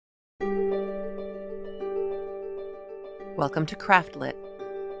Welcome to Craftlit,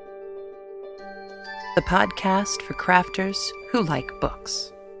 the podcast for crafters who like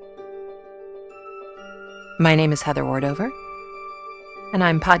books. My name is Heather Wardover, and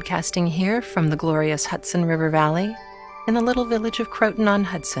I'm podcasting here from the glorious Hudson River Valley in the little village of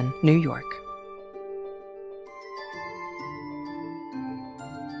Croton-on-Hudson, New York.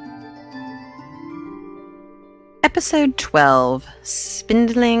 Episode 12,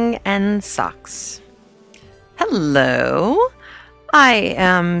 Spindling and Socks. Hello. I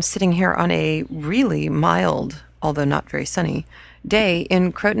am sitting here on a really mild, although not very sunny, day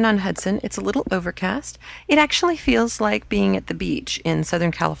in Croton-on-Hudson. It's a little overcast. It actually feels like being at the beach in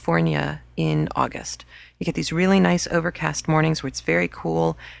Southern California in August. You get these really nice overcast mornings where it's very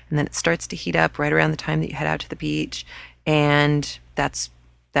cool, and then it starts to heat up right around the time that you head out to the beach, and that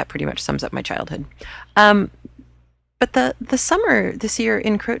pretty much sums up my childhood. But the summer this year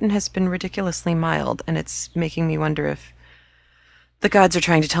in Croton has been ridiculously mild, and it's making me wonder if the gods are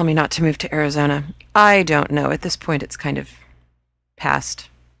trying to tell me not to move to Arizona. I don't know. At this point, it's kind of past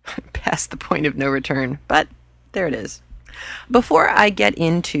the point of no return, but there it is. Before I get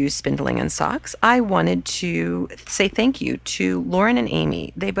into Spindling and Socks, I wanted to say thank you to Lauren and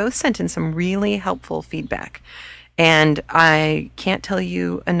Amy. They both sent in some really helpful feedback, and I can't tell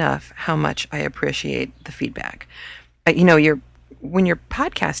you enough how much I appreciate the feedback. When you're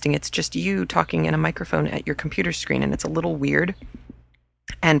podcasting, it's just you talking in a microphone at your computer screen, and it's a little weird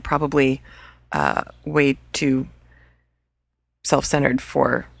and probably way too self-centered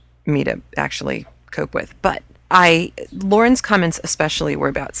for me to actually cope with. But Lauren's comments especially were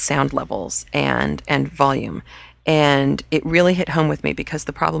about sound levels and volume. And it really hit home with me because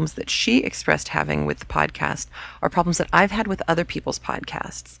the problems that she expressed having with the podcast are problems that I've had with other people's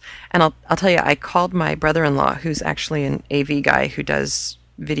podcasts. And I'll tell you, I called my brother-in-law, who's actually an AV guy who does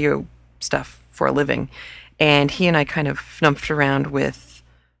video stuff for a living. And he and I kind of fnumped around with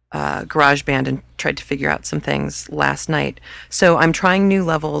GarageBand and tried to figure out some things last night. So I'm trying new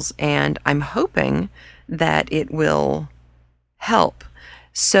levels, and I'm hoping that it will help.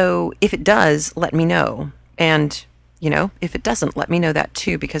 So if it does, let me know. And, if it doesn't, let me know that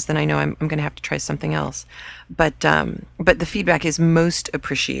too, because then I know I'm going to have to try something else. But the feedback is most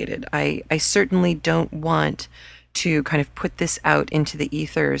appreciated. I certainly don't want to kind of put this out into the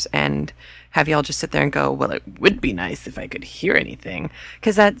ethers and have y'all just sit there and go, well, it would be nice if I could hear anything.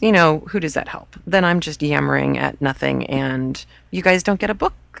 Because that, who does that help? Then I'm just yammering at nothing, and you guys don't get a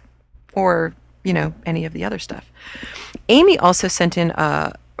book or, any of the other stuff. Amy also sent in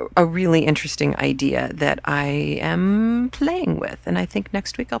a really interesting idea that I am playing with, and I think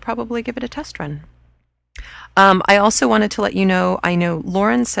next week I'll probably give it a test run. I also wanted to let you know, I know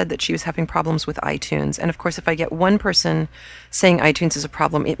Lauren said that she was having problems with iTunes, and of course if I get one person saying iTunes is a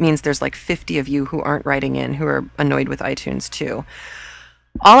problem, it means there's like 50 of you who aren't writing in who are annoyed with iTunes too.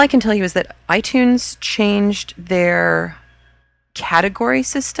 All I can tell you is that iTunes changed their category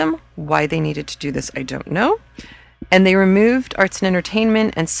system. Why they needed to do this, I don't know. And they removed arts and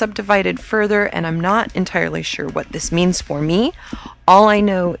entertainment and subdivided further, and I'm not entirely sure what this means for me. All I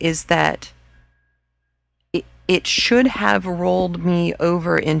know is that it should have rolled me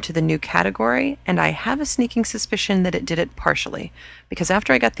over into the new category, and I have a sneaking suspicion that it did it partially. Because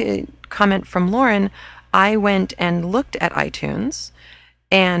after I got the comment from Lauren, I went and looked at iTunes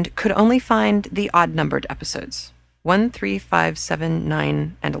and could only find the odd-numbered episodes. 1, 3, 5, 7,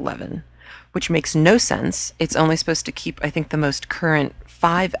 9, and 11. Which makes no sense. It's only supposed to keep, I think, the most current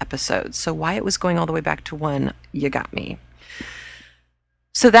 5 episodes. So why it was going all the way back to 1, you got me.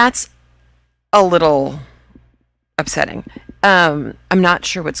 So that's a little upsetting. I'm not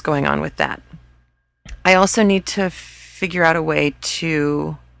sure what's going on with that. I also need to figure out a way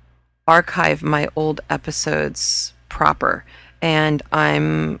to archive my old episodes proper. And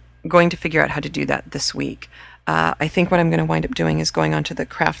I'm going to figure out how to do that this week. I think what I'm going to wind up doing is going onto the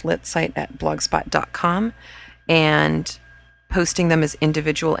Craftlit site at blogspot.com and posting them as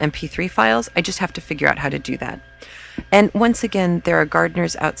individual MP3 files. I just have to figure out how to do that. And once again, there are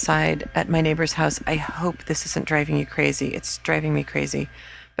gardeners outside at my neighbor's house. I hope this isn't driving you crazy. It's driving me crazy,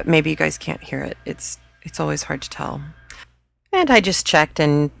 but maybe you guys can't hear it. It's always hard to tell. And I just checked,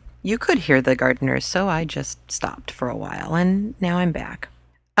 and you could hear the gardeners, so I just stopped for a while, and now I'm back.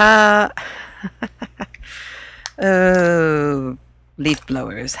 Oh, leaf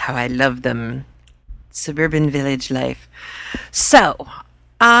blowers, how I love them. Suburban village life. So,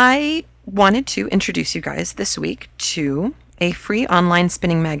 I wanted to introduce you guys this week to a free online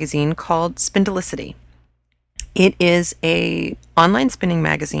spinning magazine called Spindelicity. It is a online spinning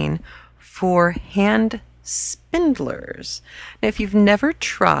magazine for hand spindlers. Now, if you've never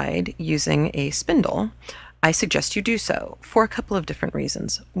tried using a spindle, I suggest you do so for a couple of different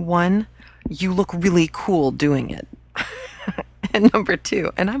reasons. One, you look really cool doing it. And number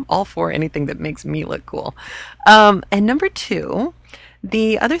two, and I'm all for anything that makes me look cool. And number two,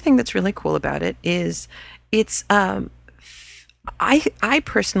 the other thing that's really cool about it is it's I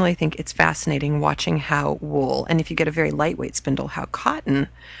personally think it's fascinating watching how wool, and if you get a very lightweight spindle, how cotton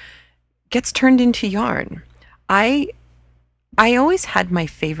gets turned into yarn. I I always had my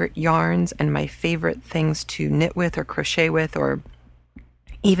favorite yarns and my favorite things to knit with or crochet with or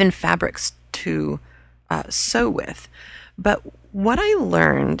even fabrics to sew with. But what I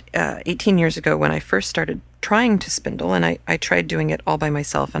learned 18 years ago when I first started trying to spindle, and I tried doing it all by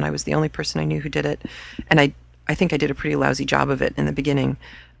myself, and I was the only person I knew who did it, and I think I did a pretty lousy job of it in the beginning.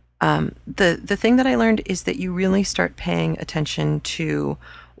 The thing that I learned is that you really start paying attention to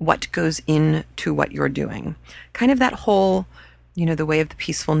what goes into what you're doing. Kind of that whole, The Way of the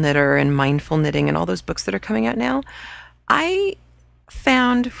Peaceful Knitter and Mindful Knitting and all those books that are coming out now. I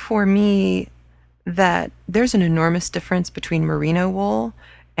found for me that there's an enormous difference between merino wool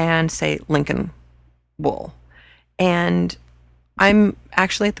and, say, Lincoln wool. And I'm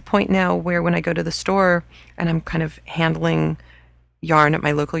actually at the point now where when I go to the store and I'm kind of handling yarn at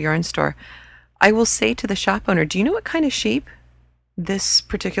my local yarn store, I will say to the shop owner, do you know what kind of sheep this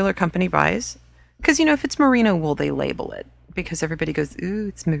particular company buys? Because, if it's merino wool, they label it because everybody goes, ooh,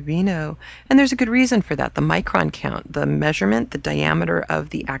 it's merino. And there's a good reason for that. The micron count, the measurement, the diameter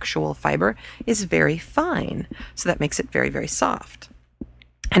of the actual fiber is very fine. So that makes it very, very soft.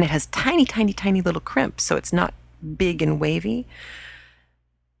 And it has tiny, tiny, tiny little crimps, so it's not big and wavy.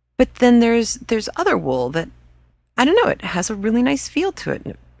 But then there's other wool that, I don't know, it has a really nice feel to it,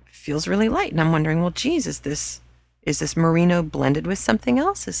 and it feels really light. And I'm wondering, well, geez, is this merino blended with something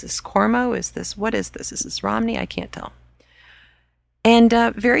else? Is this Cormo? What is this? Is this Romney? I can't tell. And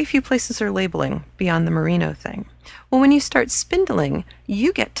very few places are labeling beyond the merino thing. Well, when you start spindling,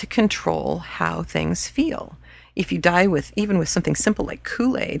 you get to control how things feel. If you dye even with something simple like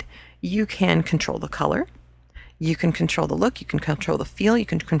Kool-Aid, you can control the color, you can control the look, you can control the feel, you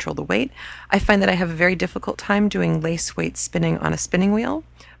can control the weight. I find that I have a very difficult time doing lace weight spinning on a spinning wheel,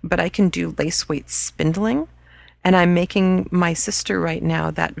 but I can do lace weight spindling. And I'm making my sister right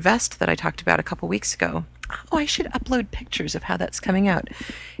now that vest that I talked about a couple weeks ago. Oh, I should upload pictures of how that's coming out.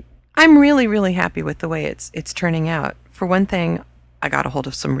 I'm really, really happy with the way it's turning out. For one thing, I got a hold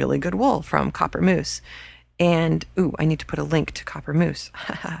of some really good wool from Copper Moose. And, I need to put a link to Copper Moose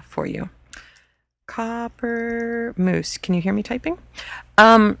for you. Copper Moose. Can you hear me typing?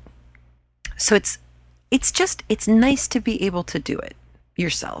 So it's nice to be able to do it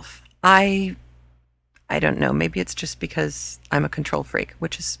yourself. I don't know. Maybe it's just because I'm a control freak,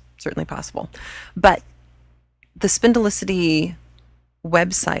 which is certainly possible. But the Spindelicity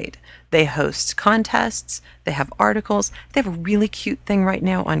website, they host contests, they have articles, they have a really cute thing right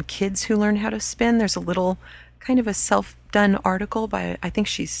now on kids who learn how to spin. There's a little kind of a self-done article by, I think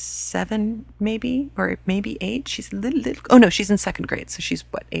she's 7 maybe, or maybe 8. She's a little, oh no, she's in 2nd grade, so she's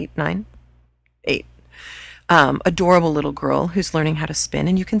what, 8, 9? 8. Adorable little girl who's learning how to spin,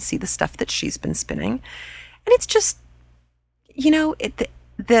 and you can see the stuff that she's been spinning. And it's just,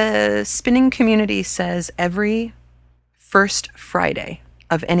 the spinning community says every first Friday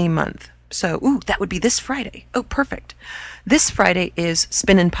of any month. So, that would be this Friday. Oh, perfect. This Friday is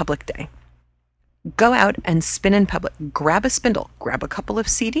Spin in Public Day. Go out and spin in public. Grab a spindle, grab a couple of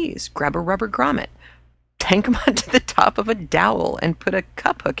CDs, grab a rubber grommet, tank them onto the top of a dowel and put a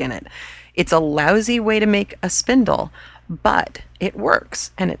cup hook in it. It's a lousy way to make a spindle, but it works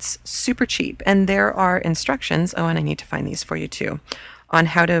and it's super cheap. And there are instructions, and I need to find these for you too, on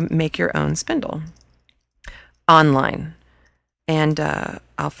how to make your own spindle online. And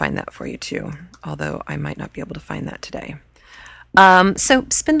I'll find that for you too, although I might not be able to find that today. So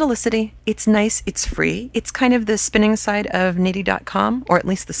Spindelicity, it's nice, it's free. It's kind of the spinning side of Knitty.com, or at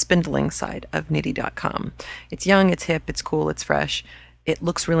least the spindling side of Knitty.com. It's young, it's hip, it's cool, it's fresh. It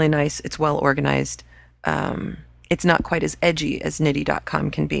looks really nice, it's well organized. It's not quite as edgy as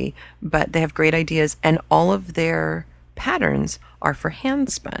Knitty.com can be, but they have great ideas, and all of their patterns are for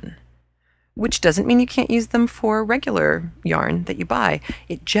hand spun, which doesn't mean you can't use them for regular yarn that you buy.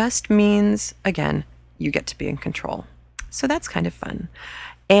 It just means, again, you get to be in control. So that's kind of fun.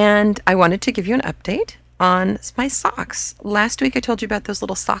 And I wanted to give you an update on my socks. Last week I told you about those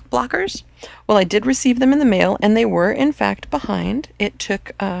little sock blockers. Well, I did receive them in the mail, and they were in fact behind. It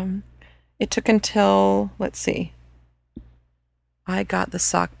took until, let's see, I got the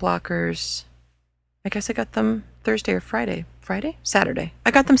sock blockers, I guess I got them Thursday or Friday. Saturday.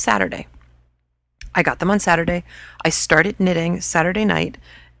 I got them Saturday. I got them on Saturday. I started knitting Saturday night,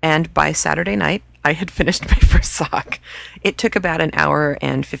 and by Saturday night I had finished my first sock. It took about an hour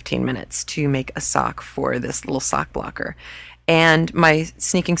and 15 minutes to make a sock for this little sock blocker. And my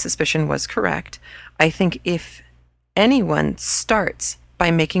sneaking suspicion was correct. I think if anyone starts by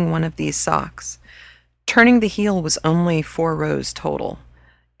making one of these socks, turning the heel was only 4 rows total,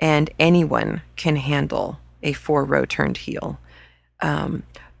 and anyone can handle a 4-row turned heel.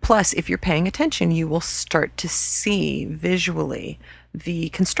 Plus, if you're paying attention, you will start to see visually the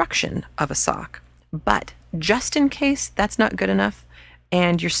construction of a sock. But just in case that's not good enough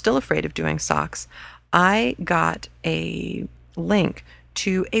and you're still afraid of doing socks, I got a link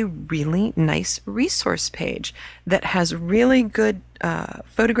to a really nice resource page that has really good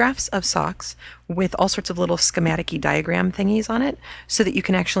photographs of socks with all sorts of little schematic-y diagram thingies on it so that you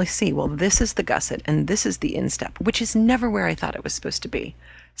can actually see, well, this is the gusset and this is the instep, which is never where I thought it was supposed to be.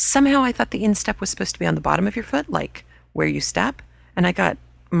 Somehow I thought the instep was supposed to be on the bottom of your foot, like where you step, and I got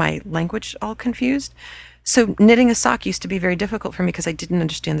my language all confused. So knitting a sock used to be very difficult for me because I didn't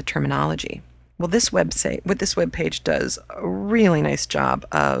understand the terminology. Well, this webpage does a really nice job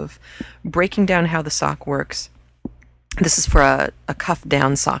of breaking down how the sock works. This is for a cuff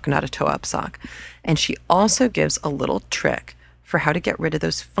down sock, not a toe up sock. And she also gives a little trick for how to get rid of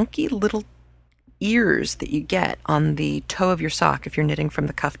those funky little ears that you get on the toe of your sock if you're knitting from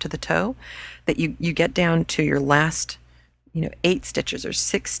the cuff to the toe, that you get down to your last 8 stitches or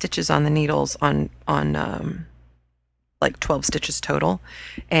 6 stitches on the needles on like 12 stitches total,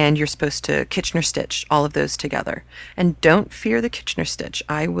 and you're supposed to Kitchener stitch all of those together. And don't fear the Kitchener stitch.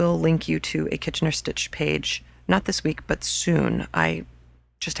 I will link you to a Kitchener stitch page, not this week, but soon. I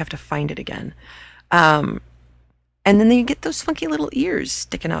just have to find it again. And then you get those funky little ears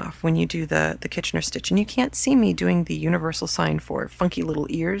sticking off when you do the Kitchener stitch. And you can't see me doing the universal sign for funky little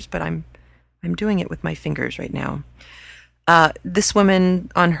ears, but I'm doing it with my fingers right now. This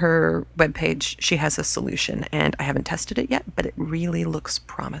woman on her webpage, she has a solution, and I haven't tested it yet, but it really looks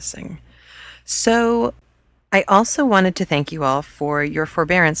promising. So I also wanted to thank you all for your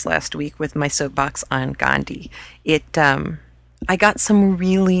forbearance last week with my soapbox on Gandhi. I got some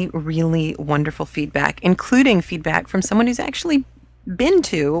really, really wonderful feedback, including feedback from someone who's actually been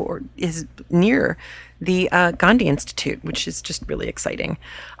to or is near the Gandhi Institute, which is just really exciting.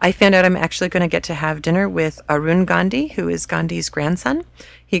 I found out I'm actually going to get to have dinner with Arun Gandhi, who is Gandhi's grandson.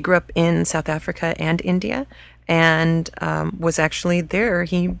 He grew up in South Africa and India and was actually there.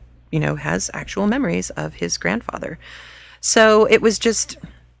 He, has actual memories of his grandfather. So it was just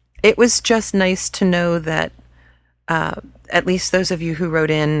nice to know that at least those of you who wrote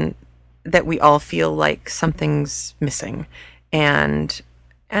in, that we all feel like something's missing, and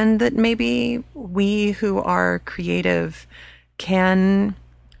that maybe we who are creative can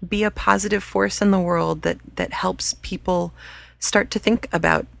be a positive force in the world that helps people start to think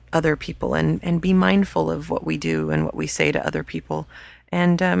about other people and be mindful of what we do and what we say to other people.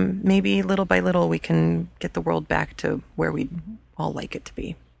 And maybe little by little we can get the world back to where we'd all like it to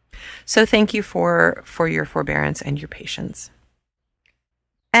be. So thank you for your forbearance and your patience.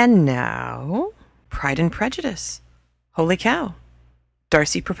 And now, Pride and Prejudice. Holy cow.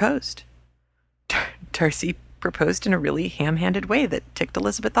 Darcy proposed. Darcy proposed in a really ham-handed way that ticked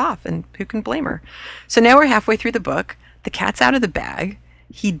Elizabeth off, and who can blame her? So now we're halfway through the book. The cat's out of the bag.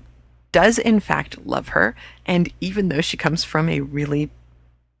 He does, in fact, love her, and even though she comes from a really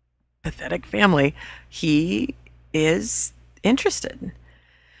pathetic family, he is interested.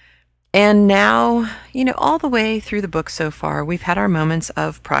 And now, all the way through the book so far, we've had our moments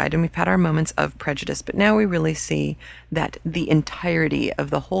of pride and we've had our moments of prejudice, but now we really see that the entirety of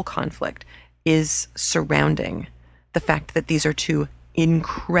the whole conflict is surrounding the fact that these are two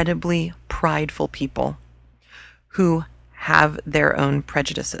incredibly prideful people who have their own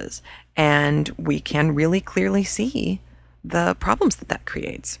prejudices. And we can really clearly see the problems that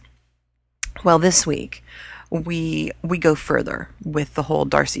creates. Well, this week, we go further with the whole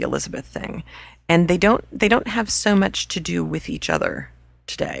Darcy Elizabeth thing, and they don't have so much to do with each other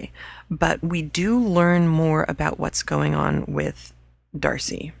today, but we do learn more about what's going on with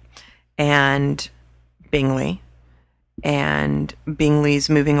Darcy and Bingley, and Bingley's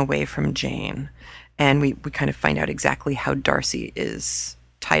moving away from Jane, and we kind of find out exactly how Darcy is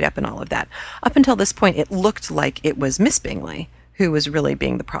tied up in all of that. Up until this point, it looked like it was Miss Bingley who was really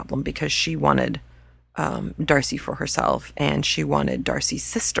being the problem, because she wanted Darcy for herself, and she wanted Darcy's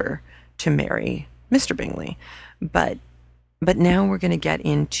sister to marry Mr. Bingley. But now we're going to get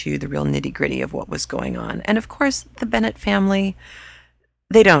into the real nitty-gritty of what was going on. And of course, the Bennet family,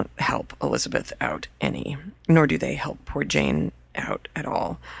 they don't help Elizabeth out any, nor do they help poor Jane out at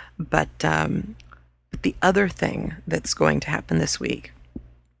all. But the other thing that's going to happen this week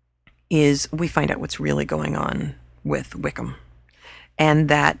is we find out what's really going on with Wickham. And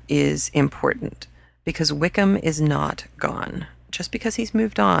that is important because Wickham is not gone. Just because he's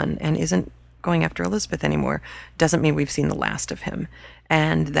moved on and isn't going after Elizabeth anymore doesn't mean we've seen the last of him.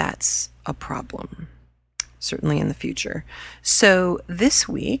 And that's a problem, certainly in the future. So this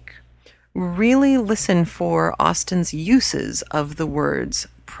week, really listen for Austen's uses of the words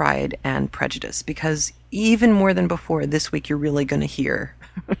Pride and Prejudice, because even more than before, this week you're really going to hear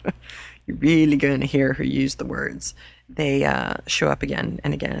you're really going to hear her use the words. They show up again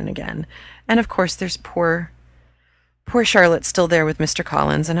and again and again. And of course, there's poor Charlotte still there with Mr.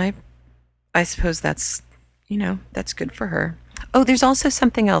 Collins, and I suppose that's good for her. Oh, there's also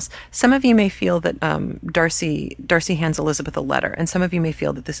something else. Some of you may feel that Darcy hands Elizabeth a letter, and some of you may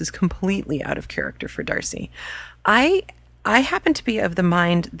feel that this is completely out of character for Darcy. I happen to be of the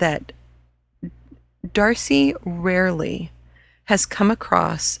mind that Darcy rarely has come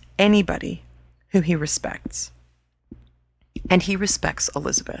across anybody who he respects, and he respects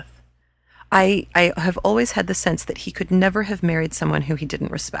Elizabeth. I have always had the sense that he could never have married someone who he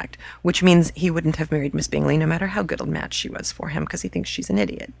didn't respect, which means he wouldn't have married Miss Bingley no matter how good a match she was for him, because he thinks she's an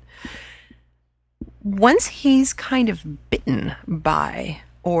idiot. Once he's kind of bitten by,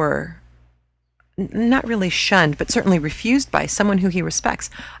 or not really shunned, but certainly refused by someone who he respects,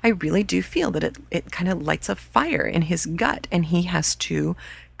 I really do feel that it kind of lights a fire in his gut, and he has to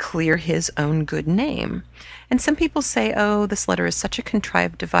clear his own good name. And some people say, oh, this letter is such a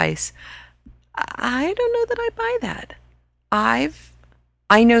contrived device. I don't know that I buy that.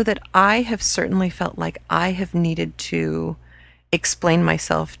 I know that I have certainly felt like I have needed to explain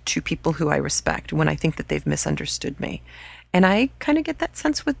myself to people who I respect when I think that they've misunderstood me. And I kind of get that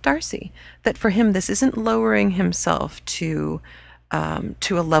sense with Darcy, that for him this isn't lowering himself to a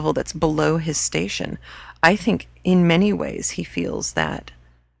level that's below his station. I think in many ways he feels that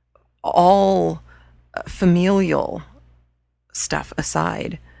all familial stuff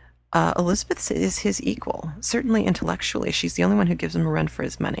aside, Elizabeth is his equal. Certainly intellectually, she's the only one who gives him a run for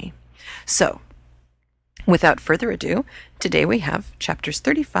his money. So, without further ado, today we have chapters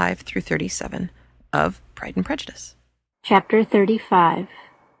 35 through 37 of Pride and Prejudice. Chapter 35.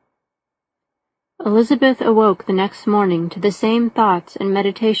 Elizabeth awoke the next morning to the same thoughts and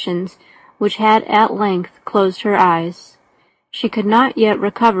meditations which had at length closed her eyes. She could not yet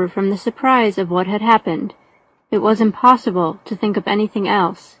recover from the surprise of what had happened. It was impossible to think of anything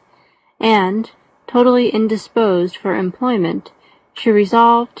else, and, totally indisposed for employment, she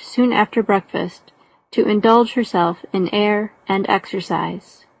resolved soon after breakfast to indulge herself in air and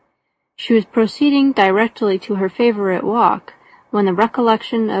exercise. She was proceeding directly to her favourite walk when the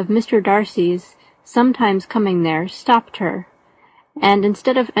recollection of Mr. Darcy's sometimes coming there stopped her, and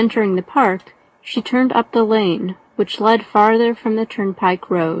instead of entering the park, she turned up the lane which led farther from the turnpike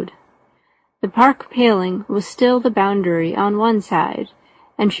road. The park paling was still the boundary on one side,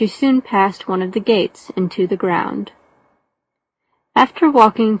 and she soon passed one of the gates into the ground. After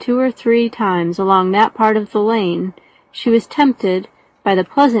walking 2 or 3 times along that part of the lane, she was tempted, by the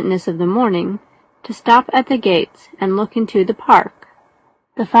pleasantness of the morning, to stop at the gates and look into the park.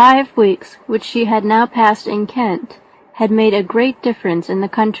 The 5 weeks which she had now passed in Kent had made a great difference in the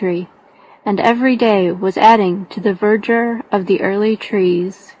country, and every day was adding to the verdure of the early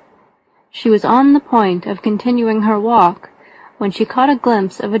trees. She was on the point of continuing her walk, when she caught a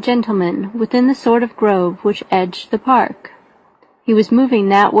glimpse of a gentleman within the sort of grove which edged the park. He was moving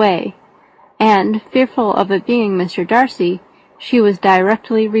that way, and, fearful of it being Mr. Darcy, she was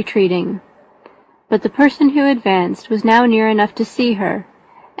directly retreating. But the person who advanced was now near enough to see her,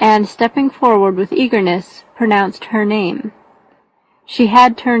 and, stepping forward with eagerness, pronounced her name. She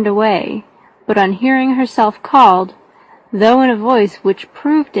had turned away, but on hearing herself called, though in a voice which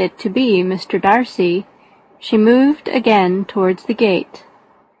proved it to be Mr. Darcy, she moved again towards the gate.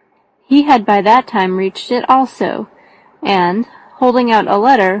 He had by that time reached it also, and, holding out a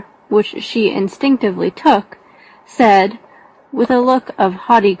letter, which she instinctively took, said, with a look of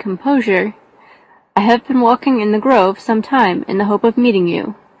haughty composure, "I have been walking in the grove some time in the hope of meeting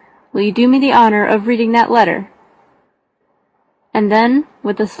you. Will you do me the honour of reading that letter?" And then,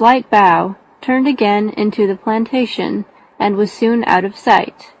 with a slight bow, turned again into the plantation, and was soon out of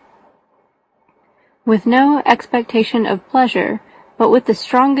sight. With no expectation of pleasure, but with the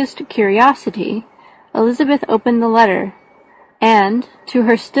strongest curiosity, Elizabeth opened the letter, and, to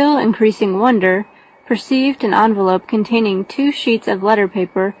her still increasing wonder, perceived an envelope containing 2 sheets of letter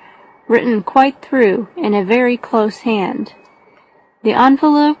paper, written quite through in a very close hand. The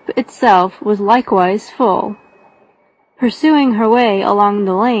envelope itself was likewise full. Pursuing her way along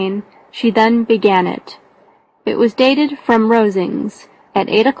the lane, she then began it. It was dated from Rosings, at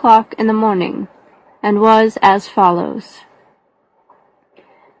 8 o'clock in the morning, and was as follows.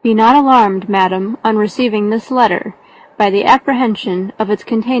 Be not alarmed, madam, on receiving this letter, by the apprehension of its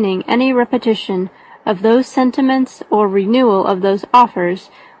containing any repetition of those sentiments or renewal of those offers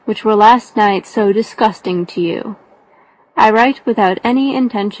which were last night so disgusting to you. I write without any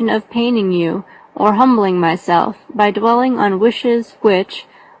intention of paining you or humbling myself by dwelling on wishes which,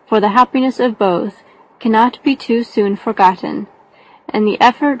 for the happiness of both, cannot be too soon forgotten, and the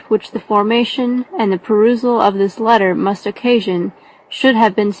effort which the formation and the perusal of this letter must occasion should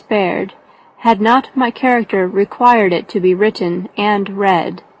have been spared, had not my character required it to be written and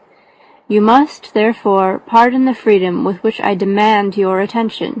read. You must, therefore, pardon the freedom with which I demand your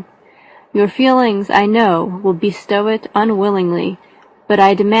attention. Your feelings, I know, will bestow it unwillingly, but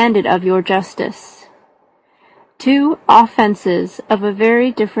I demand it of your justice. 2 offences of a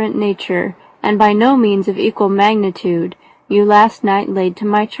very different nature, and by no means of equal magnitude, you last night laid to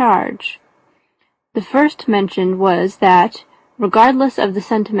my charge. The first mentioned was that, regardless of the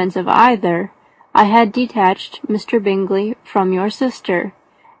sentiments of either, I had detached Mr. Bingley from your sister,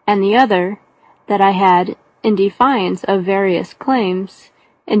 and the other, that I had, in defiance of various claims,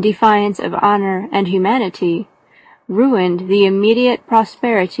 in defiance of honour and humanity, ruined the immediate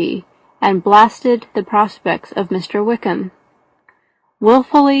prosperity and blasted the prospects of Mr. Wickham.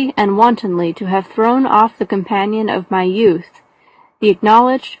 Wilfully and wantonly to have thrown off the companion of my youth, the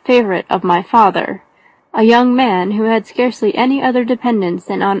acknowledged favourite of my father, a young man who had scarcely any other dependence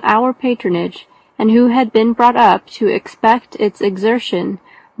than on our patronage, and who had been brought up to expect its exertion,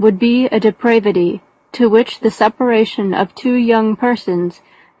 would be a depravity to which the separation of 2 young persons,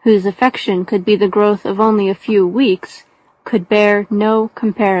 whose affection could be the growth of only a few weeks, could bear no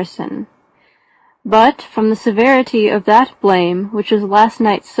comparison. But from the severity of that blame which was last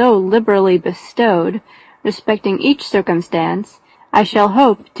night so liberally bestowed, respecting each circumstance, I shall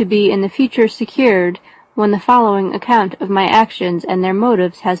hope to be in the future secured when the following account of my actions and their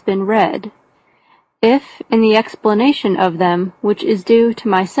motives has been read. If, in the explanation of them, which is due to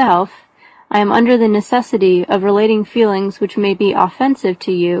myself, I am under the necessity of relating feelings which may be offensive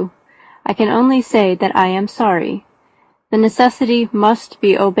to you, I can only say that I am sorry. The necessity must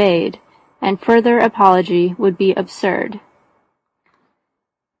be obeyed, and further apology would be absurd.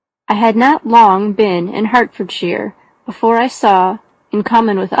 I had not long been in Hertfordshire before I saw, in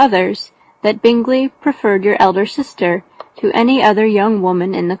common with others, that Bingley preferred your elder sister to any other young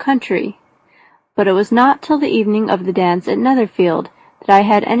woman in the country. But it was not till the evening of the dance at Netherfield that I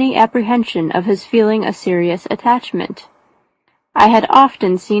had any apprehension of his feeling a serious attachment. I had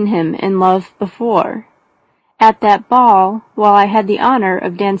often seen him in love before. At that ball, while I had the honour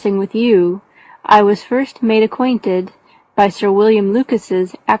of dancing with you, I was first made acquainted, by Sir William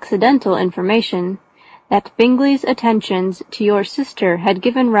Lucas's accidental information, that Bingley's attentions to your sister had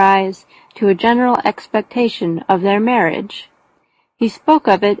given rise to a general expectation of their marriage. He spoke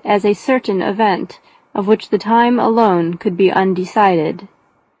of it as a certain event, of which the time alone could be undecided.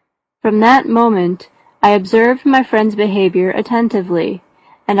 From that moment I observed my friend's behaviour attentively,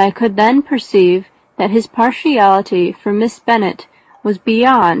 and I could then perceive that his partiality for Miss Bennet was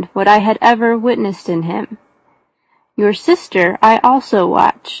beyond what I had ever witnessed in him. Your sister I also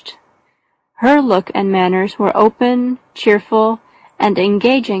watched. Her look and manners were open, cheerful, and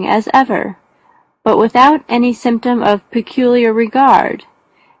engaging as ever, but without any symptom of peculiar regard,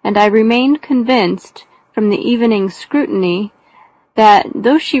 and I remained convinced, from the evening's scrutiny, that,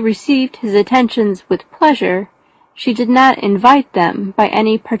 though she received his attentions with pleasure, she did not invite them by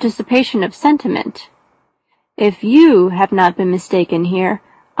any participation of sentiment. If you have not been mistaken here,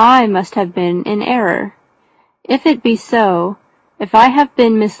 I must have been in error. If it be so, if I have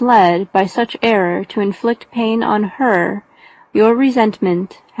been misled by such error to inflict pain on her, your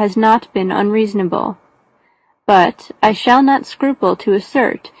resentment has not been unreasonable. But I shall not scruple to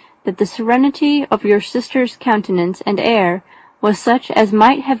assert that the serenity of your sister's countenance and air was such as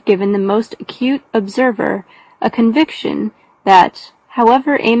might have given the most acute observer a conviction that,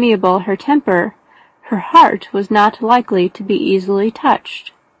 however amiable her temper, her heart was not likely to be easily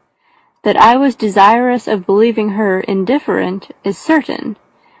touched. That I was desirous of believing her indifferent is certain,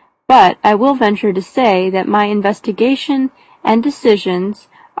 but I will venture to say that my investigation and decisions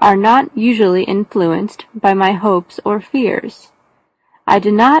are not usually influenced by my hopes or fears. I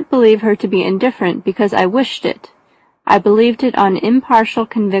did not believe her to be indifferent because I wished it. I believed it on impartial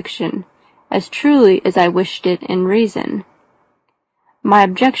conviction, as truly as I wished it in reason. My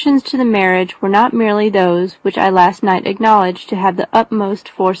objections to the marriage were not merely those which I last night acknowledged to have the utmost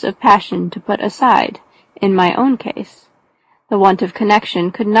force of passion to put aside, in my own case. The want of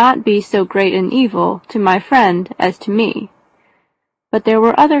connection could not be so great an evil to my friend as to me. But there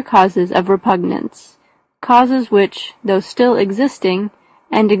were other causes of repugnance, causes which, though still existing,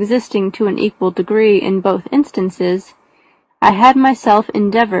 and existing to an equal degree in both instances, I had myself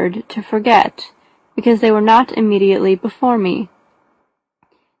endeavored to forget, because they were not immediately before me.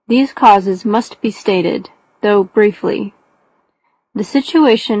 These causes must be stated, though briefly. The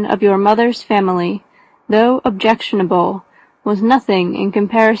situation of your mother's family, though objectionable, was nothing in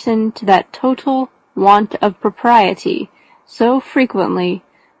comparison to that total want of propriety so frequently,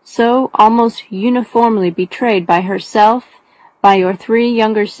 so almost uniformly betrayed by herself, by your 3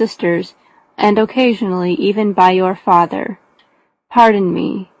 younger sisters, and occasionally even by your father. Pardon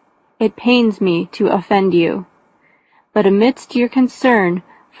me, it pains me to offend you, but amidst your concern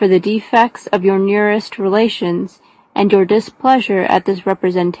for the defects of your nearest relations, and your displeasure at this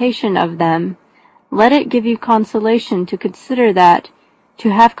representation of them, let it give you consolation to consider that, to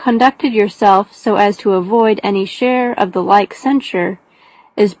have conducted yourself so as to avoid any share of the like censure,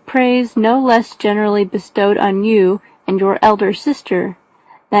 is praise no less generally bestowed on you and your elder sister,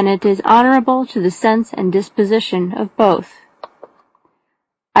 than it is honorable to the sense and disposition of both.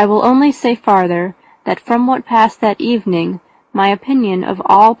 I will only say farther, that from what passed that evening, my opinion of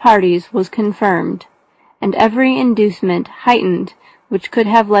all parties was confirmed, and every inducement heightened which could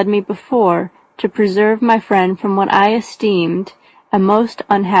have led me before to preserve my friend from what I esteemed a most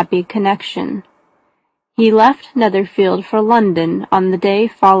unhappy connection. He left Netherfield for London on the day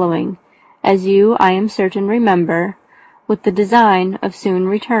following, as you, I am certain, remember, with the design of soon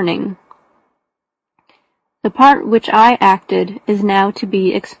returning. The part which I acted is now to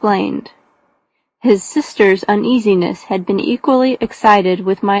be explained. His sister's uneasiness had been equally excited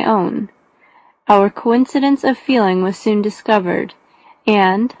with my own. Our coincidence of feeling was soon discovered,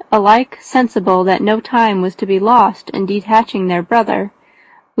 and, alike sensible that no time was to be lost in detaching their brother,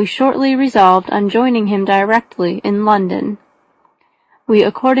 we shortly resolved on joining him directly in London. We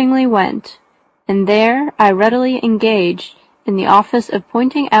accordingly went, and there I readily engaged in the office of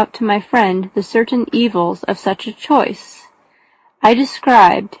pointing out to my friend the certain evils of such a choice. I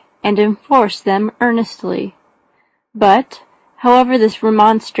described and enforced them earnestly. But, however this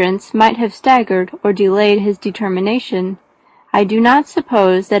remonstrance might have staggered or delayed his determination, I do not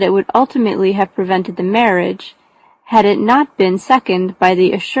suppose that it would ultimately have prevented the marriage, had it not been seconded by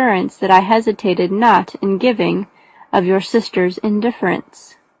the assurance that I hesitated not in giving of your sister's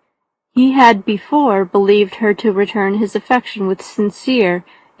indifference. He had before believed her to return his affection with sincere,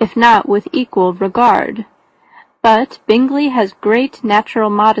 if not with equal regard. But Bingley has great natural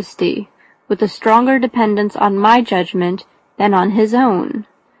modesty, with a stronger dependence on my judgment than on his own.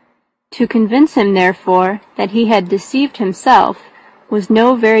 To convince him, therefore, that he had deceived himself was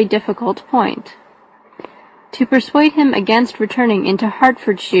no very difficult point. To persuade him against returning into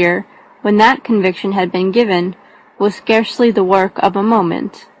Hertfordshire when that conviction had been given was scarcely the work of a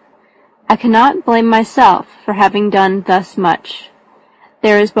moment. I cannot blame myself for having done thus much.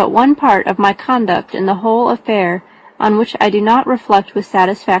 There is but one part of my conduct in the whole affair on which I do not reflect with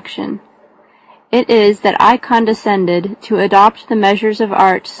satisfaction. It is that I condescended to adopt the measures of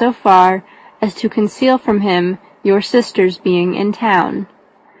art so far as to conceal from him your sister's being in town.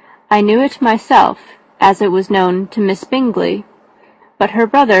 I knew it myself, as it was known to Miss Bingley, but her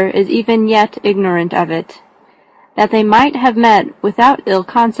brother is even yet ignorant of it. That they might have met without ill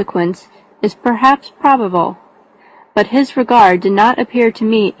consequence is perhaps probable, but his regard did not appear to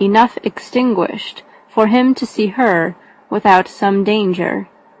me enough extinguished for him to see her without some danger.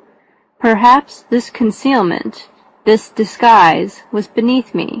 Perhaps this concealment, this disguise, was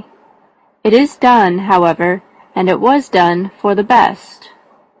beneath me. It is done, however, and it was done for the best.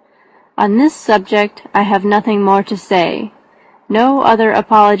 On this subject I have nothing more to say, no other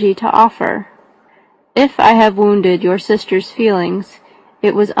apology to offer. If I have wounded your sister's feelings,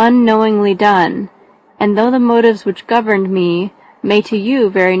 it was unknowingly done, and though the motives which governed me may to you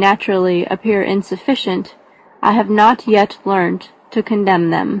very naturally appear insufficient, I have not yet learnt to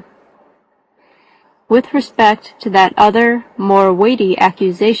condemn them. With respect to that other, more weighty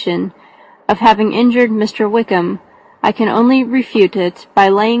accusation of having injured Mr. Wickham, I can only refute it by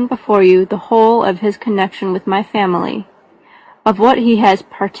laying before you the whole of his connection with my family. Of what he has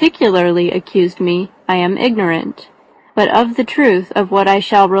particularly accused me, I am ignorant, but of the truth of what I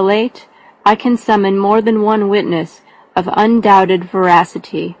shall relate, I can summon more than one witness of undoubted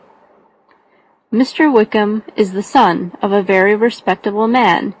veracity. Mr. Wickham is the son of a very respectable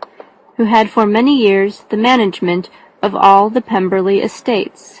man, who had for many years the management of all the Pemberley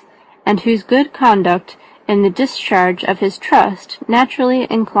estates, and whose good conduct in the discharge of his trust naturally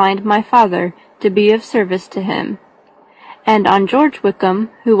inclined my father to be of service to him. And on George Wickham,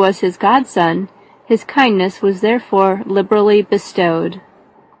 who was his godson, His kindness was therefore liberally bestowed.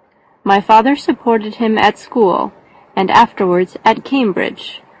 My father supported him at school, and afterwards at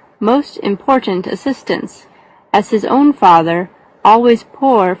Cambridge, most important assistance, as his own father, always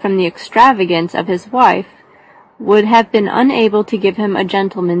poor from the extravagance of his wife, would have been unable to give him a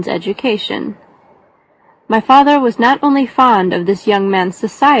gentleman's education. My father was not only fond of this young man's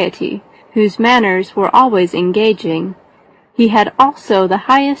society, whose manners were always engaging, he had also the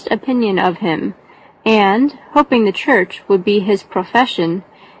highest opinion of him, and, hoping the church would be his profession,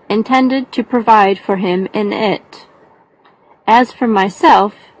 intended to provide for him in it. As for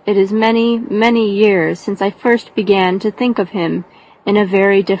myself, it is many, many years since I first began to think of him in a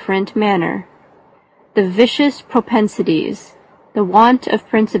very different manner. The vicious propensities, the want of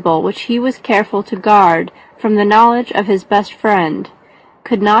principle which he was careful to guard from the knowledge of his best friend,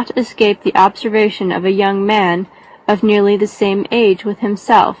 could not escape the observation of a young man of nearly the same age with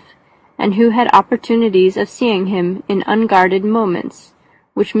himself, and who had opportunities of seeing him in unguarded moments,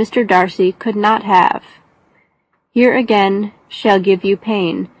 which Mr. Darcy could not have. Here again shall give you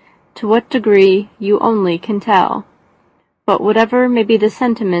pain, to what degree you only can tell. But whatever may be the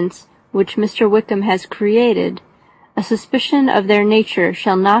sentiments which Mr. Wickham has created, a suspicion of their nature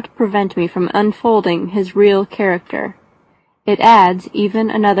shall not prevent me from unfolding his real character. It adds even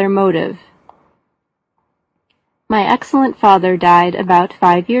another motive. My excellent father died about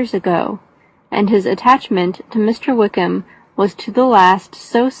 5 years ago, and his attachment to Mr. Wickham was to the last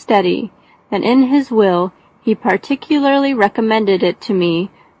so steady that in his will he particularly recommended it to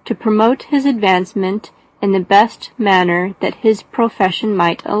me to promote his advancement in the best manner that his profession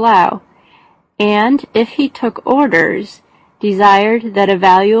might allow, and, if he took orders, desired that a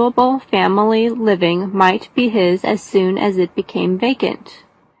valuable family living might be his as soon as it became vacant.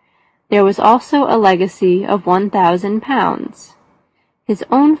 There was also a legacy of £1,000. His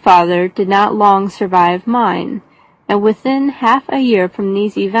own father did not long survive mine, and within half a year from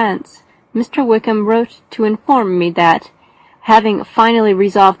these events, Mr. Wickham wrote to inform me that, having finally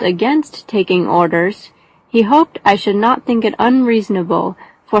resolved against taking orders, he hoped I should not think it unreasonable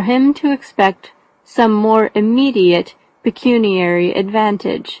for him to expect some more immediate pecuniary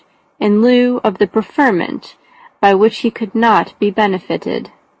advantage, in lieu of the preferment, by which he could not be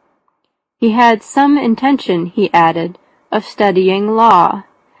benefited. He had some intention, he added, of studying law,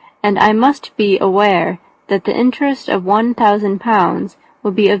 and I must be aware that the interest of £1,000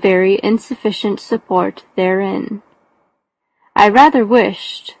 would be a very insufficient support therein. I rather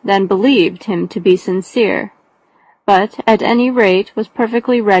wished than believed him to be sincere, but at any rate was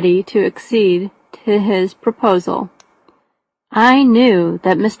perfectly ready to accede to his proposal. I knew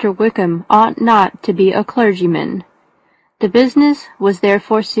that Mr. Wickham ought not to be a clergyman. The business was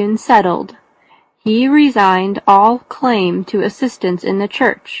therefore soon settled. He resigned all claim to assistance in the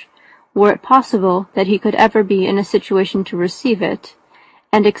church, were it possible that he could ever be in a situation to receive it,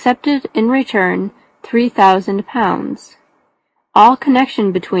 and accepted in return £3,000. All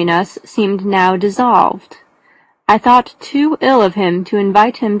connection between us seemed now dissolved. I thought too ill of him to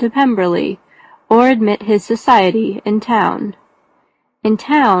invite him to Pemberley, or admit his society in town. In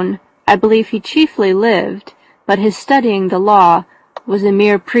town, I believe he chiefly lived, but his studying the law was a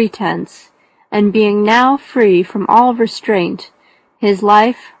mere pretence, and being now free from all restraint, his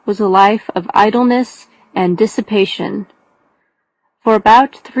life was a life of idleness and dissipation. For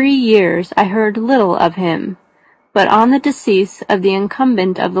about 3 years I heard little of him, but on the decease of the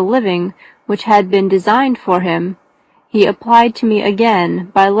incumbent of the living which had been designed for him, he applied to me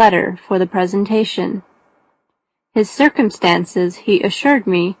again by letter for the presentation. His circumstances, he assured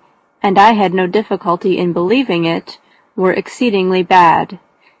me, and I had no difficulty in believing it, were exceedingly bad.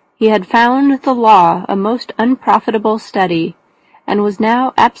 He had found the law a most unprofitable study, and was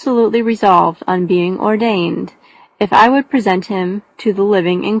now absolutely resolved on being ordained, if I would present him to the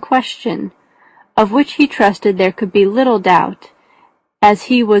living in question, of which he trusted there could be little doubt, as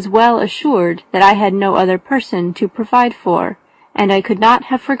he was well assured that I had no other person to provide for, and I could not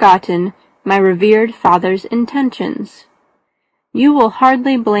have forgotten my revered father's intentions. You will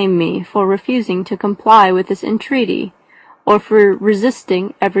hardly blame me for refusing to comply with this entreaty, or for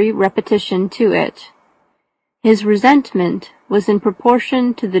resisting every repetition to it. His resentment was in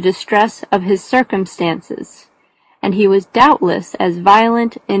proportion to the distress of his circumstances, and he was doubtless as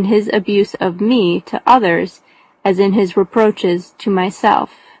violent in his abuse of me to others as in his reproaches to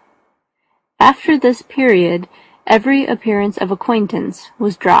myself. After this period, every appearance of acquaintance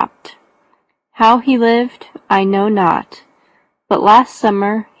was dropped. How he lived, I know not, but last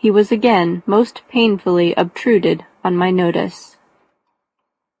summer he was again most painfully obtruded on my notice.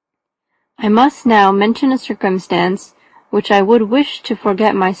 I must now mention a circumstance which I would wish to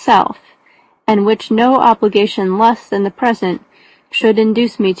forget myself, and which no obligation less than the present should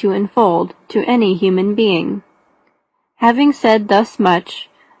induce me to unfold to any human being. Having said thus much,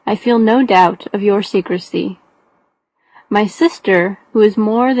 I feel no doubt of your secrecy. My sister, who is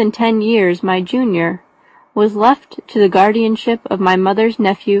more than 10 years my junior, was left to the guardianship of my mother's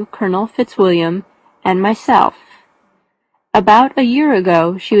nephew, Colonel Fitzwilliam, and myself. About a year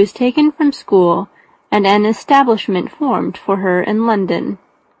ago she was taken from school, and an establishment formed for her in London,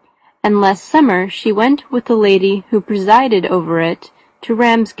 and last summer she went with the lady who presided over it to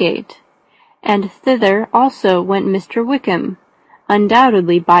Ramsgate, and thither also went Mr. Wickham,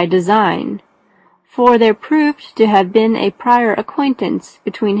 undoubtedly by design, for there proved to have been a prior acquaintance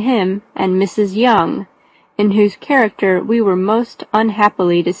between him and Mrs. Young, in whose character we were most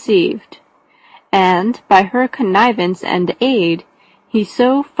unhappily deceived, and, by her connivance and aid, he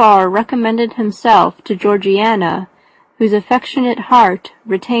so far recommended himself to Georgiana, whose affectionate heart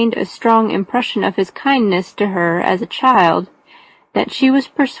retained a strong impression of his kindness to her as a child, that she was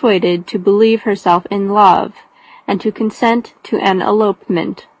persuaded to believe herself in love, and to consent to an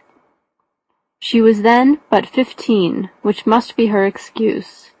elopement. She was then but 15, which must be her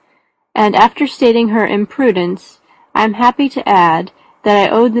excuse, and after stating her imprudence, I am happy to add that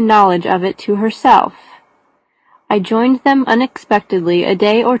I owed the knowledge of it to herself. I joined them unexpectedly a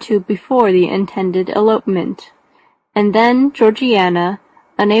day or two before the intended elopement, and then Georgiana,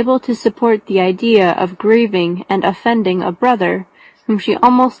 unable to support the idea of grieving and offending a brother whom she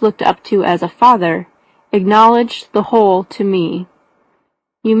almost looked up to as a father, acknowledged the whole to me.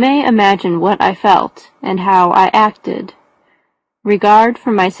 You may imagine what I felt, and how I acted. Regard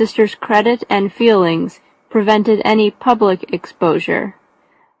for my sister's credit and feelings prevented any public exposure,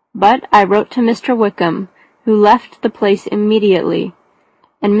 but I wrote to Mr. Wickham, who left the place immediately,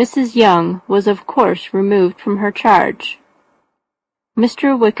 and Mrs. Young was of course removed from her charge.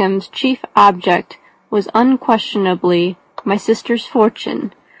 Mr. Wickham's chief object was unquestionably my sister's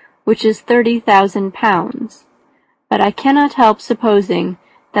fortune, which is £30,000, but I cannot help supposing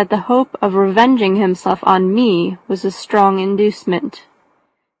that the hope of revenging himself on me was a strong inducement.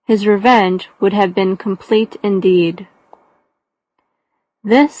 His revenge would have been complete indeed.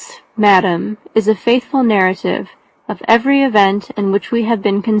 This, madam, is a faithful narrative of every event in which we have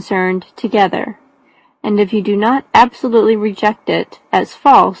been concerned together, and if you do not absolutely reject it as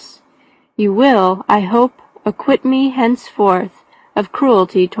false, you will, I hope, acquit me henceforth of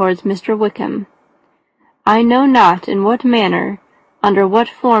cruelty towards Mr. Wickham. I know not in what manner, under what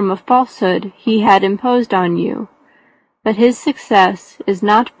form of falsehood he had imposed on you, but his success is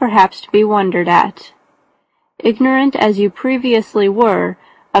not perhaps to be wondered at. Ignorant as you previously were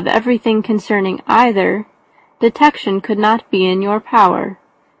of everything concerning either, detection could not be in your power,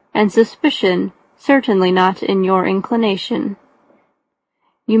 and suspicion certainly not in your inclination.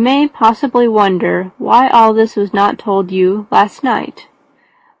 You may possibly wonder why all this was not told you last night,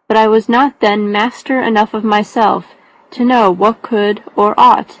 but I was not then master enough of myself to know what could or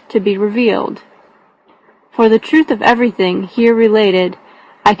ought to be revealed. For the truth of everything here related,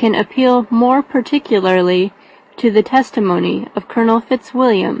 I can appeal more particularly to the testimony of Colonel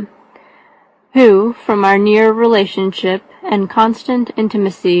Fitzwilliam, who, from our near relationship and constant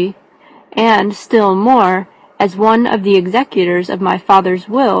intimacy, and still more as one of the executors of my father's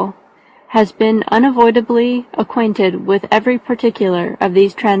will, has been unavoidably acquainted with every particular of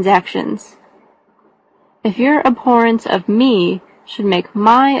these transactions. If your abhorrence of me should make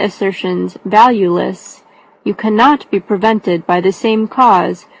my assertions valueless, you cannot be prevented by the same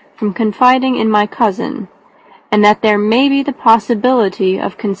cause from confiding in my cousin, and that there may be the possibility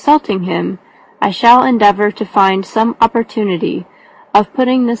of consulting him, I shall endeavor to find some opportunity of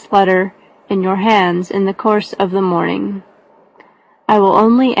putting this letter in your hands in the course of the morning. I will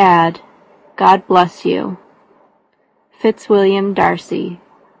only add, God bless you. Fitzwilliam Darcy.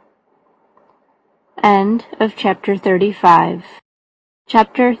 End of Chapter 35.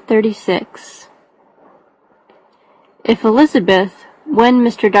 Chapter 36. If Elizabeth, when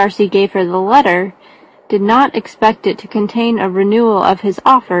Mr. Darcy gave her the letter, did not expect it to contain a renewal of his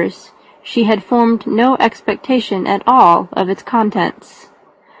offers, she had formed no expectation at all of its contents.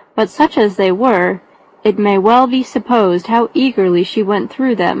 But such as they were, it may well be supposed how eagerly she went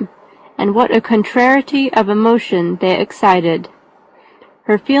through them, and what a contrariety of emotion they excited.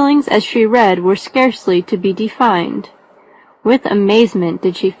 Her feelings as she read were scarcely to be defined. With amazement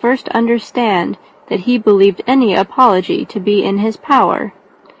did she first understand that he believed any apology to be in his power,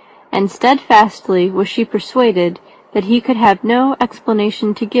 and steadfastly was she persuaded that he could have no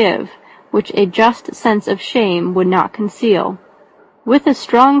explanation to give which a just sense of shame would not conceal. With a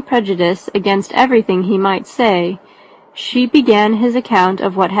strong prejudice against everything he might say, She began his account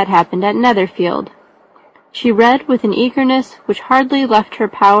of what had happened at Netherfield. She read with an eagerness which hardly left her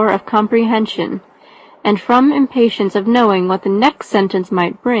power of comprehension, and from impatience of knowing what the next sentence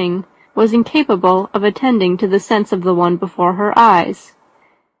might bring, was incapable of attending to the sense of the one before her eyes.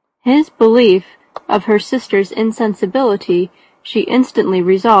 His belief of her sister's insensibility she instantly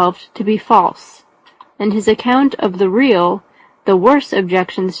resolved to be false, and his account of the real, the worse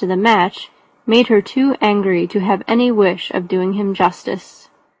objections to the match, made her too angry to have any wish of doing him justice.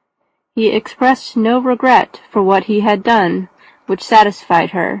 He expressed no regret for what he had done, which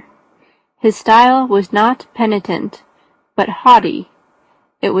satisfied her. His style was not penitent, but haughty.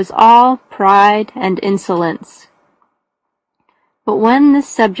 It was all pride and insolence. But when this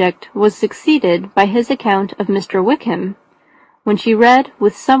subject was succeeded by his account of Mr. Wickham, when she read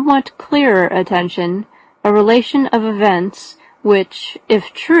with somewhat clearer attention a relation of events which,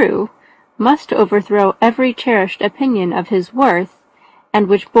 if true, must overthrow every cherished opinion of his worth, and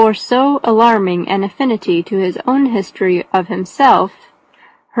which bore so alarming an affinity to his own history of himself,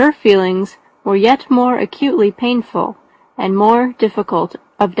 her feelings were yet more acutely painful and more difficult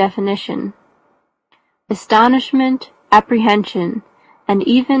of definition. Astonishment, apprehension, and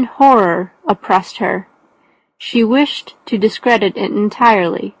even horror oppressed her. She wished to discredit it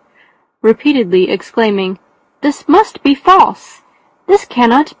entirely, repeatedly exclaiming, "This must be false! This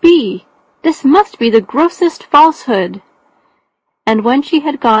cannot be! This must be the grossest falsehood!" And when she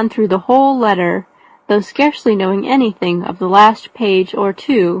had gone through the whole letter, though scarcely knowing anything of the last page or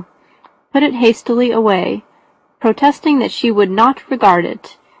two, put it hastily away, protesting that she would not regard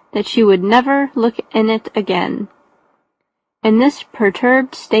it, that she would never look in it again. In this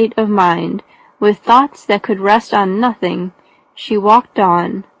perturbed state of mind, with thoughts that could rest on nothing, she walked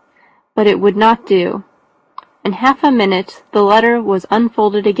on, but it would not do. In half a minute the letter was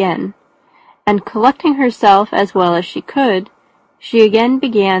unfolded again, and collecting herself as well as she could, she again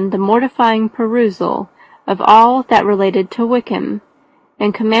began the mortifying perusal of all that related to Wickham,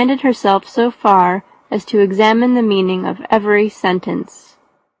 and commanded herself so far as to examine the meaning of every sentence.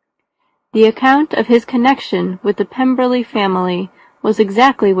 The account of his connection with the Pemberley family was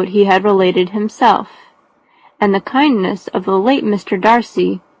exactly what he had related himself, and the kindness of the late Mr.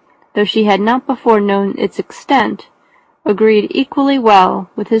 Darcy, though she had not before known its extent, agreed equally well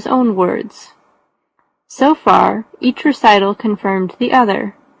with his own words. So far, each recital confirmed the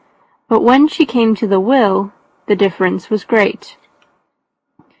other, but when she came to the will, the difference was great.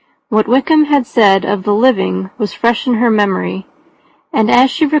 What Wickham had said of the living was fresh in her memory, and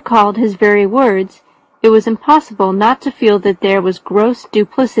as she recalled his very words, it was impossible not to feel that there was gross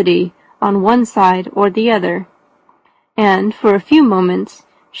duplicity on one side or the other, and for a few moments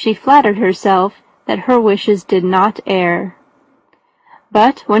she flattered herself that her wishes did not err.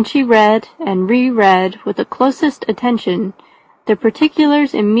 But when she read and re-read with the closest attention the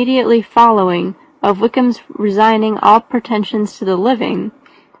particulars immediately following of Wickham's resigning all pretensions to the living,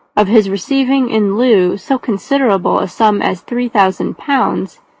 of his receiving in lieu so considerable a sum as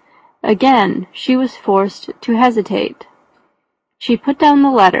 £3,000, again she was forced to hesitate. She put down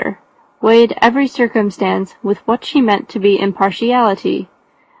the letter, weighed every circumstance with what she meant to be impartiality,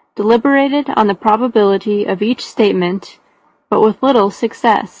 deliberated on the probability of each statement, but with little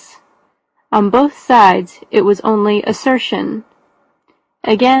success. On both sides it was only assertion.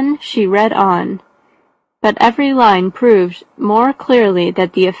 Again she read on, but every line proved more clearly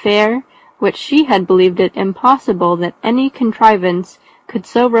that the affair, which she had believed it impossible that any contrivance could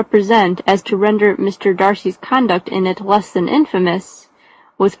so represent as to render Mr. Darcy's conduct in it less than infamous,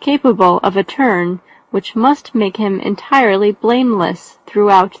 was capable of a turn which must make him entirely blameless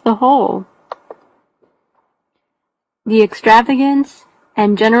throughout the whole. The extravagance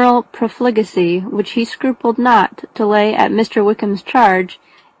and general profligacy which he scrupled not to lay at Mr. Wickham's charge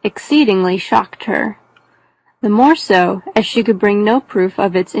exceedingly shocked her, the more so as she could bring no proof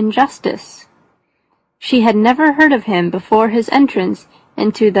of its injustice. She had never heard of him before his entrance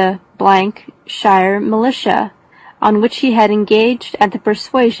into the shire militia, on which he had engaged at the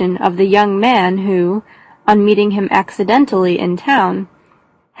persuasion of the young man who, on meeting him accidentally in town,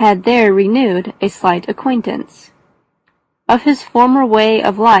 had there renewed a slight acquaintance. Of his former way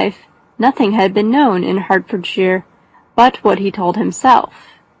of life nothing had been known in Hertfordshire but what he told himself.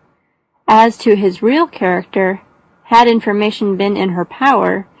 As to his real character, had information been in her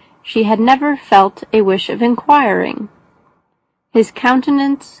power, she had never felt a wish of inquiring. His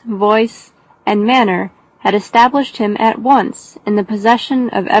countenance, voice, and manner had established him at once in the possession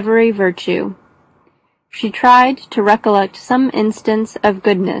of every virtue. She tried to recollect some instance of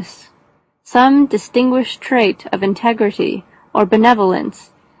goodness, some distinguished trait of integrity or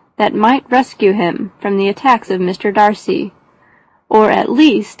benevolence that might rescue him from the attacks of Mr. Darcy, or at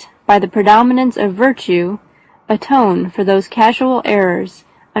least, by the predominance of virtue, atone for those casual errors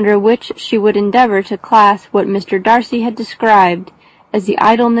under which she would endeavour to class what Mr. Darcy had described as the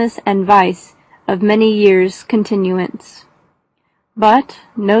idleness and vice of many years' continuance. But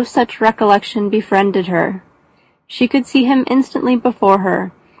no such recollection befriended her. She could see him instantly before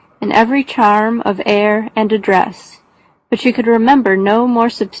her, in every charm of air and address, but she could remember no more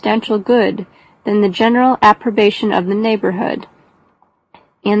substantial good than the general approbation of the neighbourhood,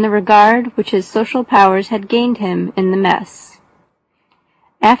 and the regard which his social powers had gained him in the mess.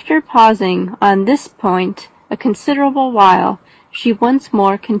 After pausing on this point a considerable while, she once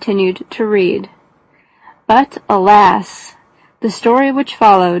more continued to read. But, alas! The story which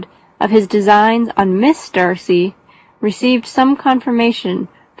followed of his designs on Miss Darcy received some confirmation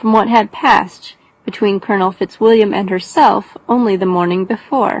from what had passed between Colonel Fitzwilliam and herself only the morning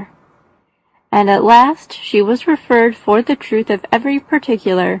before, and at last she was referred for the truth of every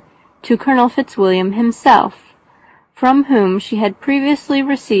particular to Colonel Fitzwilliam himself, from whom she had previously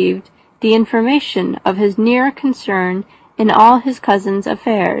received the information of his near concern in all his cousin's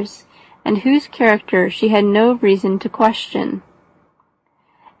affairs, and whose character she had no reason to question.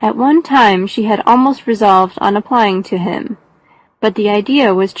 At one time she had almost resolved on applying to him, but the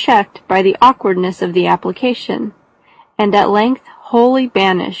idea was checked by the awkwardness of the application, and at length wholly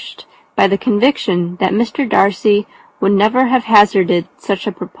banished by the conviction that Mr. Darcy would never have hazarded such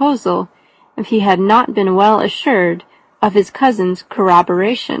a proposal if he had not been well assured of his cousin's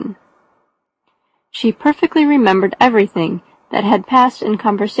corroboration. She perfectly remembered everything that had passed in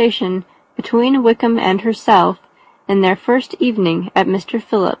conversation between Wickham and herself in their first evening at Mr.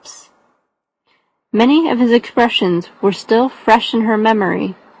 Phillips's. Many of his expressions were still fresh in her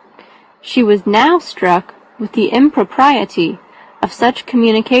memory. She was now struck with the impropriety of such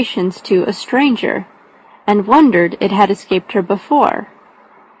communications to a stranger, and wondered it had escaped her before.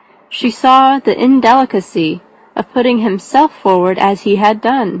 She saw the indelicacy of putting himself forward as he had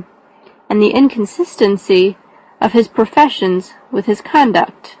done, and the inconsistency of his professions with his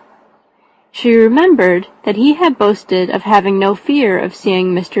conduct. She remembered that he had boasted of having no fear of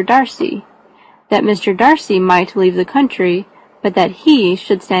seeing Mr. Darcy, that Mr. Darcy might leave the country, but that he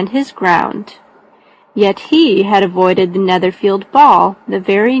should stand his ground. Yet he had avoided the Netherfield ball the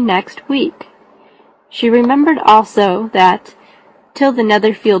very next week. She remembered also that, till the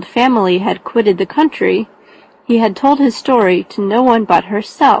Netherfield family had quitted the country, he had told his story to no one but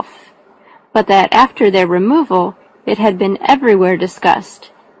herself, but that after their removal it had been everywhere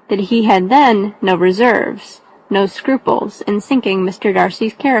discussed, that he had then no reserves, no scruples in sinking Mr.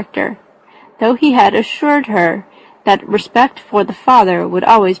 Darcy's character, though he had assured her that respect for the father would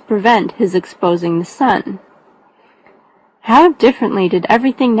always prevent his exposing the son. How differently did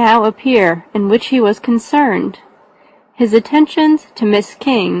everything now appear in which he was concerned! His attentions to Miss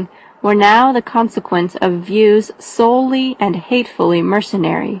King were now the consequence of views solely and hatefully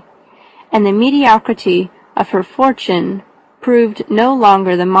mercenary, and the mediocrity of her fortune proved no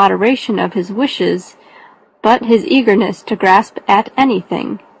longer the moderation of his wishes, but his eagerness to grasp at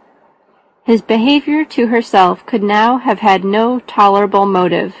anything. His behaviour to herself could now have had no tolerable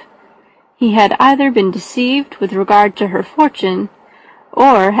motive. He had either been deceived with regard to her fortune,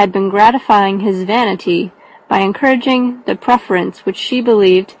 or had been gratifying his vanity by encouraging the preference which she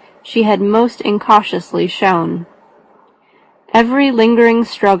believed she had most incautiously shown. Every lingering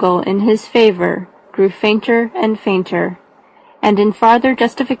struggle in his favour grew fainter and fainter, and in farther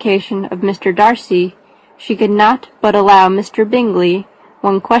justification of Mr. Darcy, she could not but allow Mr. Bingley,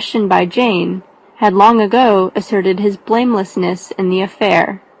 when questioned by Jane, had long ago asserted his blamelessness in the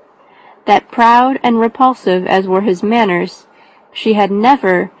affair. That proud and repulsive as were his manners, she had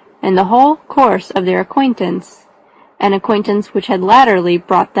never, in the whole course of their acquaintance, an acquaintance which had latterly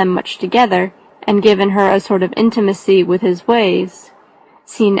brought them much together, and given her a sort of intimacy with his ways,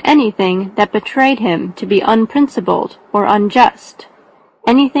 seen anything that betrayed him to be unprincipled or unjust,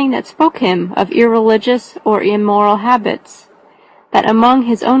 anything that spoke him of irreligious or immoral habits, that among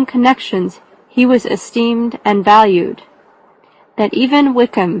his own connections he was esteemed and valued, that even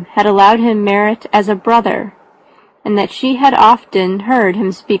Wickham had allowed him merit as a brother, and that she had often heard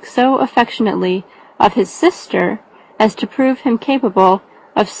him speak so affectionately of his sister as to prove him capable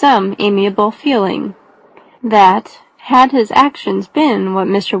of some amiable feeling, that, had his actions been what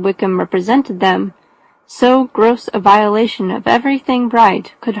Mr. Wickham represented them, so gross a violation of everything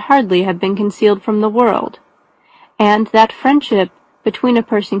right could hardly have been concealed from the world, and that friendship between a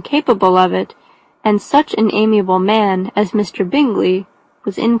person capable of it and such an amiable man as Mr. Bingley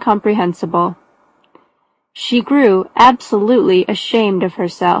was incomprehensible. She grew absolutely ashamed of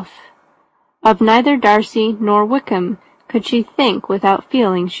herself. Of neither Darcy nor Wickham could she think without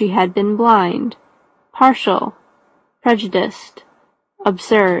feeling she had been blind, partial, prejudiced,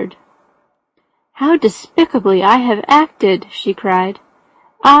 absurd. "How despicably I have acted!" she cried.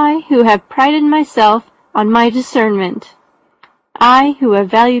 "I who have prided myself on my discernment! I who have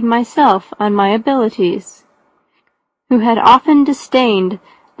valued myself on my abilities! Who had often disdained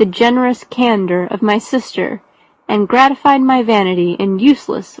the generous candour of my sister, and gratified my vanity in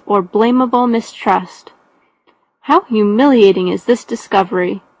useless or blamable mistrust! How humiliating is this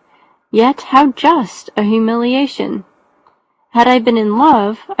discovery! Yet how just a humiliation! Had I been in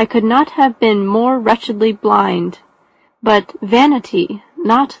love, I could not have been more wretchedly blind. But vanity,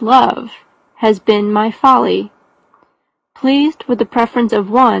 not love, has been my folly. Pleased with the preference of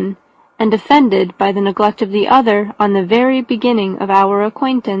one, and offended by the neglect of the other on the very beginning of our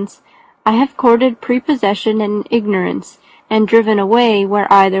acquaintance, I have courted prepossession and ignorance, and driven away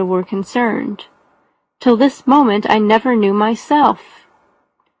where either were concerned. Till this moment I never knew myself."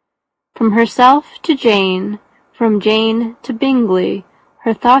 From herself to Jane, from Jane to Bingley,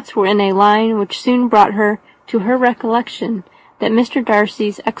 her thoughts were in a line which soon brought her to her recollection that Mr.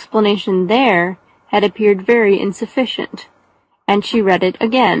 Darcy's explanation there had appeared very insufficient, and she read it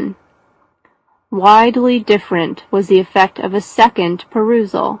again. Widely different was the effect of a second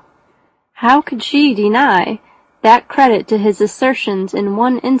perusal. How could she deny that credit to his assertions in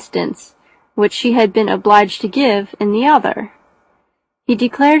one instance which she had been obliged to give in the other? He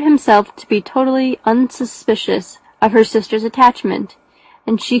declared himself to be totally unsuspicious of her sister's attachment,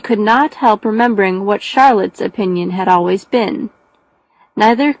 and she could not help remembering what Charlotte's opinion had always been.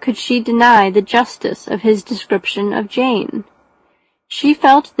 Neither could she deny the justice of his description of Jane. She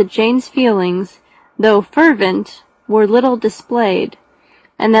felt that Jane's feelings, though fervent, were little displayed,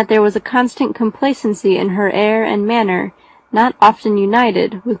 and that there was a constant complacency in her air and manner not often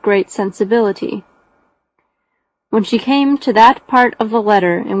united with great sensibility. When she came to that part of the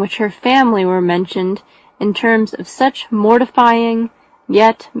letter in which her family were mentioned in terms of such mortifying,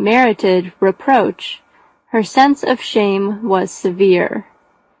 yet merited, reproach, her sense of shame was severe.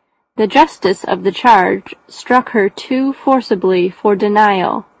 The justice of the charge struck her too forcibly for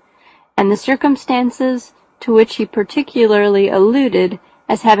denial, and the circumstances to which he particularly alluded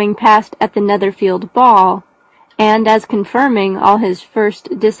as having passed at the Netherfield ball, and as confirming all his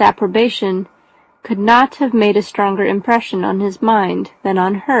first disapprobation, could not have made a stronger impression on his mind than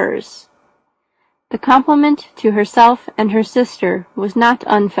on hers. The compliment to herself and her sister was not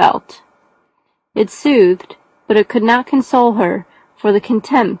unfelt. It soothed, but it could not console her for the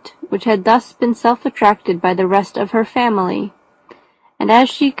contempt which had thus been self-attracted by the rest of her family, and as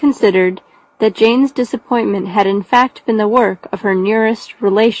she considered that Jane's disappointment had in fact been the work of her nearest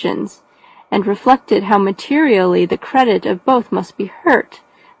relations, and reflected how materially the credit of both must be hurt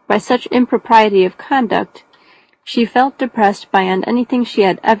by such impropriety of conduct, she felt depressed beyond anything she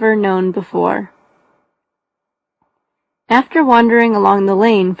had ever known before. After wandering along the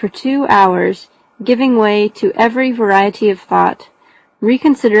lane for 2 hours, giving way to every variety of thought,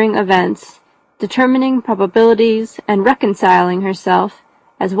 reconsidering events, determining probabilities, and reconciling herself,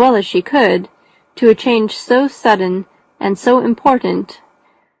 as well as she could, to a change so sudden and so important,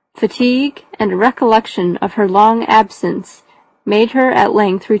 fatigue and recollection of her long absence made her at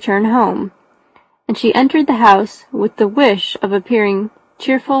length return home, and she entered the house with the wish of appearing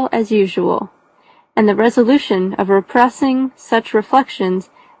cheerful as usual, and the resolution of repressing such reflections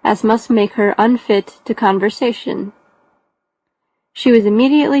as must make her unfit to conversation. She was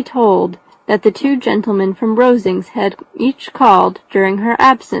immediately told that the 2 gentlemen from Rosings had each called during her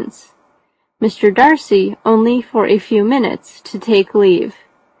absence, Mr. Darcy only for a few minutes to take leave,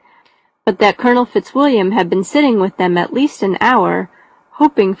 but that Colonel Fitzwilliam had been sitting with them at least an hour,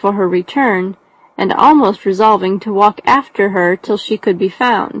 hoping for her return, and almost resolving to walk after her till she could be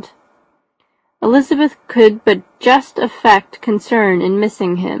found. Elizabeth could but just affect concern in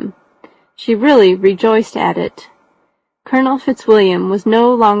missing him. She really rejoiced at it. Colonel Fitzwilliam was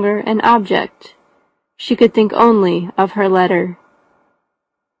no longer an object. She could think only of her letter.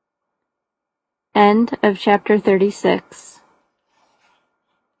 End of chapter 36.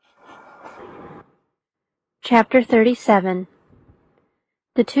 Chapter 37.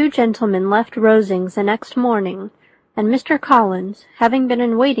 The 2 gentlemen left Rosings the next morning, and Mr. Collins, having been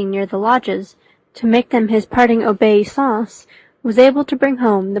in waiting near the lodges to make them his parting obeisance, was able to bring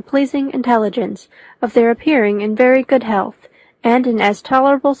home the pleasing intelligence of their appearing in very good health, and in as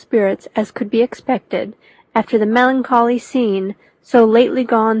tolerable spirits as could be expected, after the melancholy scene so lately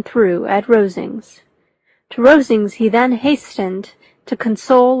gone through at Rosings. To Rosings he then hastened to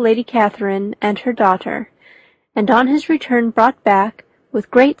console Lady Catherine and her daughter, and on his return brought back,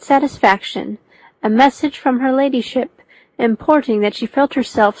 with great satisfaction, a message from her ladyship, importing that she felt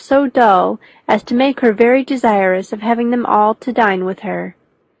herself so dull as to make her very desirous of having them all to dine with her.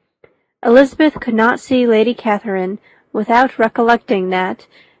 Elizabeth could not see Lady Catherine without recollecting that,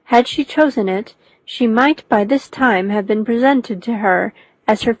 had she chosen it, she might by this time have been presented to her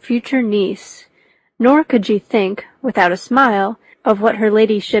as her future niece, nor could she think, without a smile, of what her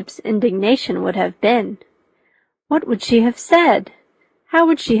ladyship's indignation would have been. What would she have said? How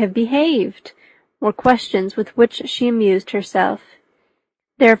would she have behaved? Were questions with which she amused herself.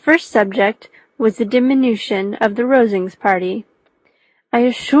 Their first subject was the diminution of the Rosings party. "I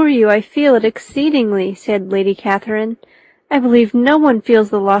assure you I feel it exceedingly," said Lady Catherine. "I believe no one feels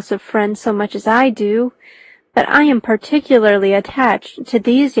the loss of friends so much as I do, but I am particularly attached to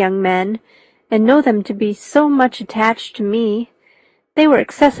these young men, and know them to be so much attached to me. They were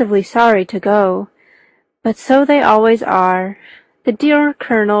excessively sorry to go, but so they always are. The dear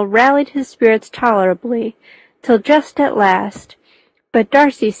Colonel rallied his spirits tolerably, till just at last, but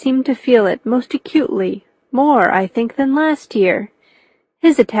Darcy seemed to feel it most acutely, more, I think, than last year.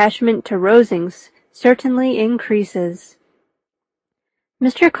 His attachment to Rosings certainly increases."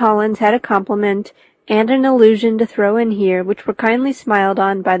 Mr. Collins had a compliment and an allusion to throw in here, which were kindly smiled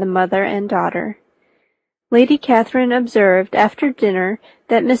on by the mother and daughter. Lady Catherine observed after dinner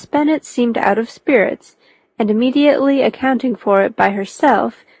that Miss Bennet seemed out of spirits, and immediately accounting for it by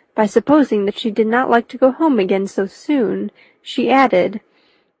herself, by supposing that she did not like to go home again so soon, she added,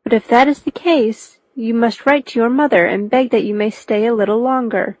 "But if that is the case, you must write to your mother and beg that you may stay a little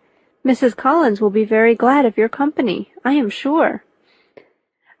longer. Mrs. Collins will be very glad of your company, I am sure."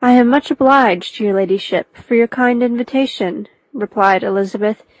 "I am much obliged to your ladyship for your kind invitation," replied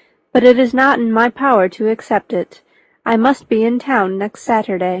Elizabeth, "but it is not in my power to accept it. I must be in town next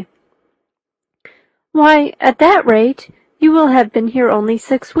Saturday." "Why, at that rate, you will have been here only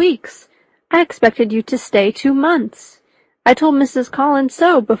 6 weeks. I expected you to stay 2 months. I told Mrs. Collins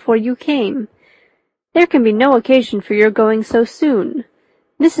so before you came. There can be no occasion for your going so soon.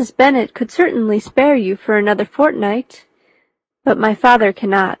 Mrs. Bennet could certainly spare you for another fortnight. But my father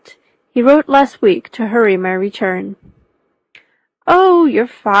cannot. He wrote last week to hurry my return." "Oh, your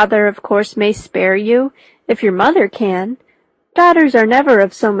father, of course, may spare you, if your mother can. Daughters are never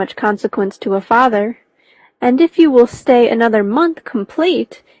of so much consequence to a father. And if you will stay another month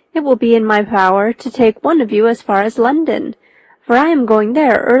complete, it will be in my power to take one of you as far as London, for I am going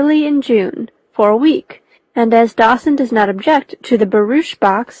there early in June, for a week, and as Dawson does not object to the barouche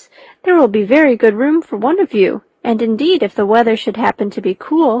box, there will be very good room for one of you, and indeed if the weather should happen to be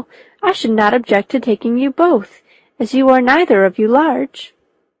cool, I should not object to taking you both, as you are neither of you large."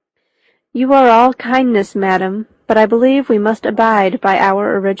 "You are all kindness, madam, but I believe we must abide by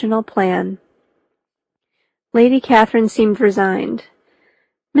our original plan." Lady Catherine seemed resigned.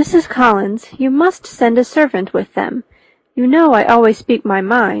 "Mrs. Collins, you must send a servant with them. You know I always speak my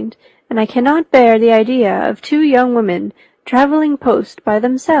mind, and I cannot bear the idea of 2 young women travelling post by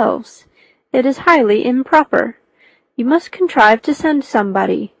themselves. It is highly improper. You must contrive to send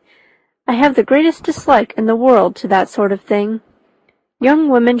somebody. I have the greatest dislike in the world to that sort of thing. Young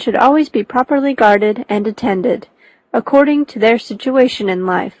women should always be properly guarded and attended, according to their situation in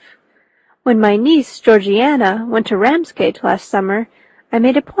life. When my niece Georgiana went to Ramsgate last summer, I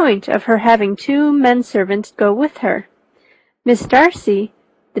made a point of her having 2 men-servants go with her. Miss Darcy,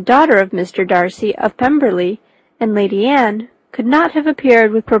 the daughter of Mr. Darcy of Pemberley, and Lady Anne, could not have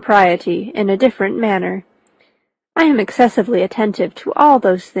appeared with propriety in a different manner. I am excessively attentive to all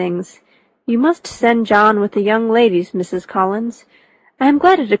those things. You must send John with the young ladies, Mrs. Collins. I am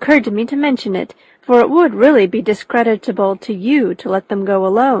glad it occurred to me to mention it, for it would really be discreditable to you to let them go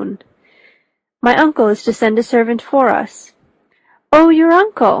alone. My uncle is to send a servant for us." "Oh, your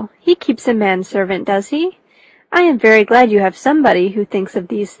uncle! He keeps a manservant, does he? I am very glad you have somebody who thinks of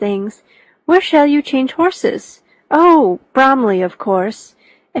these things. Where shall you change horses? Oh, Bromley, of course.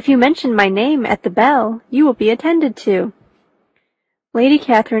 If you mention my name at the bell, you will be attended to." Lady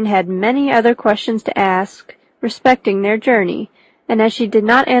Catherine had many other questions to ask respecting their journey, and as she did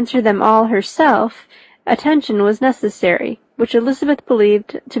not answer them all herself, attention was necessary, which Elizabeth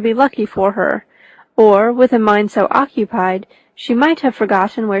believed to be lucky for her, or, with a mind so occupied, she might have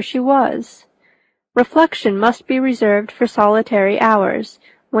forgotten where she was. Reflection must be reserved for solitary hours.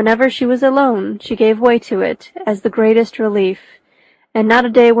 Whenever she was alone, she gave way to it as the greatest relief, and not a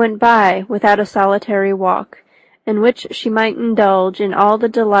day went by without a solitary walk, in which she might indulge in all the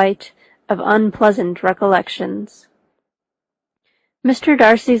delight of unpleasant recollections. Mr.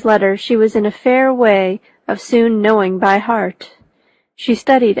 Darcy's letter she was in a fair way of soon knowing by heart. She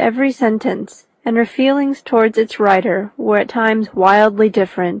studied every sentence, and her feelings towards its writer were at times wildly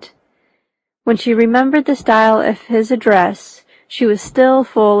different. When she remembered the style of his address, she was still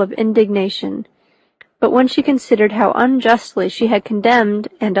full of indignation, but when she considered how unjustly she had condemned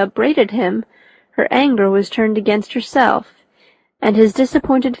and upbraided him, her anger was turned against herself, and his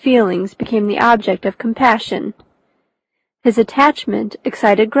disappointed feelings became the object of compassion. His attachment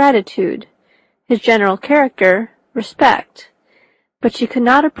excited gratitude, his general character respect, but she could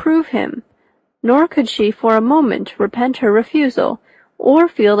not approve him, nor could she for a moment repent her refusal, or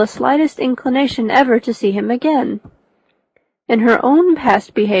feel the slightest inclination ever to see him again. In her own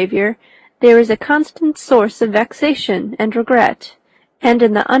past behavior there is a constant source of vexation and regret, and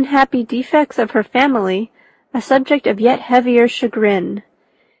in the unhappy defects of her family a subject of yet heavier chagrin.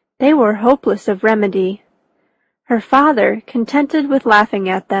 They were hopeless of remedy. Her father, contented with laughing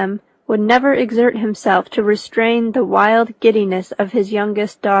at them, would never exert himself to restrain the wild giddiness of his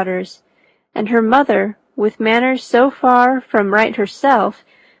youngest daughters, and her mother, with manners so far from right herself,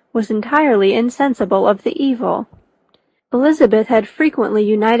 was entirely insensible of the evil. Elizabeth had frequently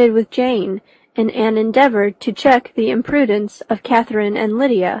united with Jane in an endeavour to check the imprudence of Catherine and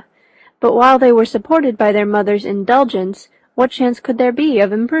Lydia, but while they were supported by their mother's indulgence, what chance could there be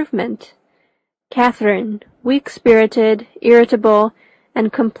of improvement? Catherine, weak-spirited, irritable,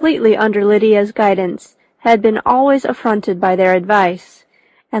 and completely under Lydia's guidance, had been always affronted by their advice,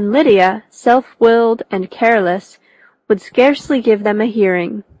 and Lydia, self-willed and careless, would scarcely give them a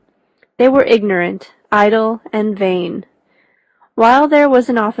hearing. They were ignorant, idle, and vain. While there was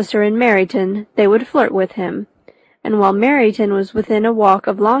an officer in Meryton, they would flirt with him, and while Meryton was within a walk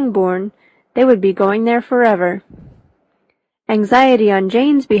of Longbourn, they would be going there forever. Anxiety on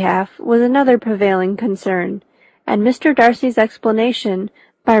Jane's behalf was another prevailing concern, and Mr. Darcy's explanation,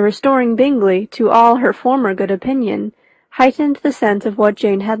 by restoring Bingley to all her former good opinion, heightened the sense of what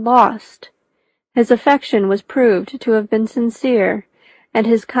Jane had lost. His affection was proved to have been sincere, and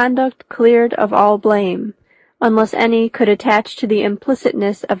his conduct cleared of all blame, unless any could attach to the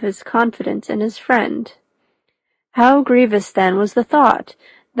implicitness of his confidence in his friend. How grievous, then, was the thought,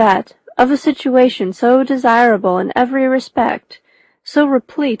 that, of a situation so desirable in every respect, so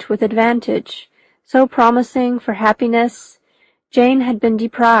replete with advantage, so promising for happiness, Jane had been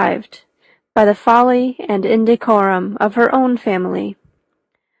deprived, by the folly and indecorum of her own family.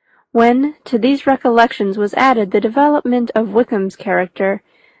 When to these recollections was added the development of Wickham's character,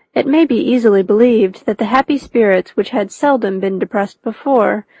 it may be easily believed that the happy spirits which had seldom been depressed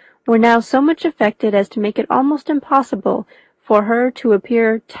before were now so much affected as to make it almost impossible for her to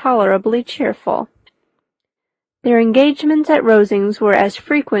appear tolerably cheerful. Their engagements at Rosings were as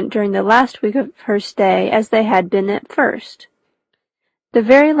frequent during the last week of her stay as they had been at first. The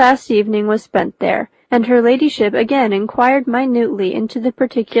very last evening was spent there, and her ladyship again inquired minutely into the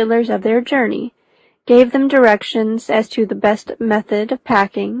particulars of their journey, gave them directions as to the best method of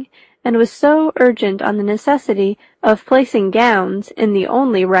packing, and was so urgent on the necessity of placing gowns in the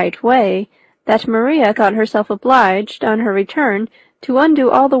only right way, that Maria thought herself obliged, on her return, to undo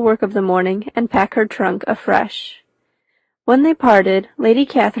all the work of the morning and pack her trunk afresh. When they parted, Lady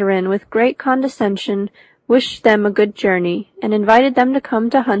Catherine, with great condescension, wished them a good journey, and invited them to come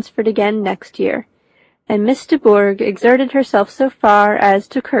to Hunsford again next year, and Miss de Bourgh exerted herself so far as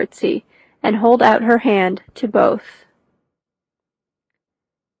to curtsy, and hold out her hand to both.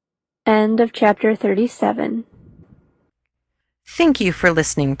 End of chapter 37. Thank you for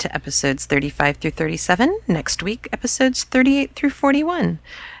listening to episodes 35 through 37. Next week, episodes 38 through 41.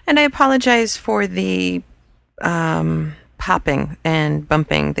 And I apologize for the popping and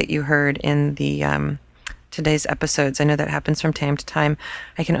bumping that you heard in the today's episodes. I know that happens from time to time.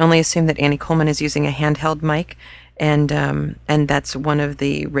 I can only assume that Annie Coleman is using a handheld mic, and that's one of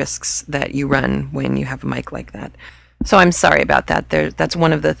the risks that you run when you have a mic like that. So I'm sorry about that. That's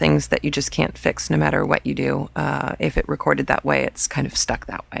one of the things that you just can't fix no matter what you do. If it recorded that way, it's kind of stuck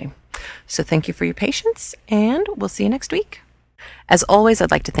that way. So thank you for your patience, and we'll see you next week. As always, I'd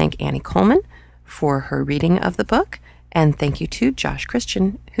like to thank Annie Coleman for her reading of the book, and thank you to Josh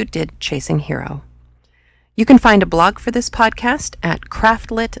Christian, who did Chasing Hero. You can find a blog for this podcast at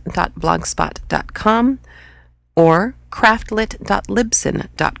craftlit.blogspot.com or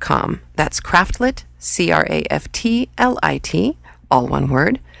craftlit.libsyn.com. That's craftlit, CRAFTLIT, all one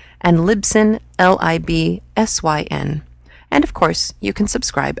word, and Libsyn, LIBSYN. And of course, you can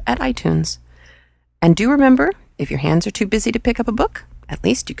subscribe at iTunes. And do remember, if your hands are too busy to pick up a book, at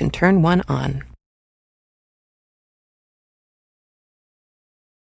least you can turn one on.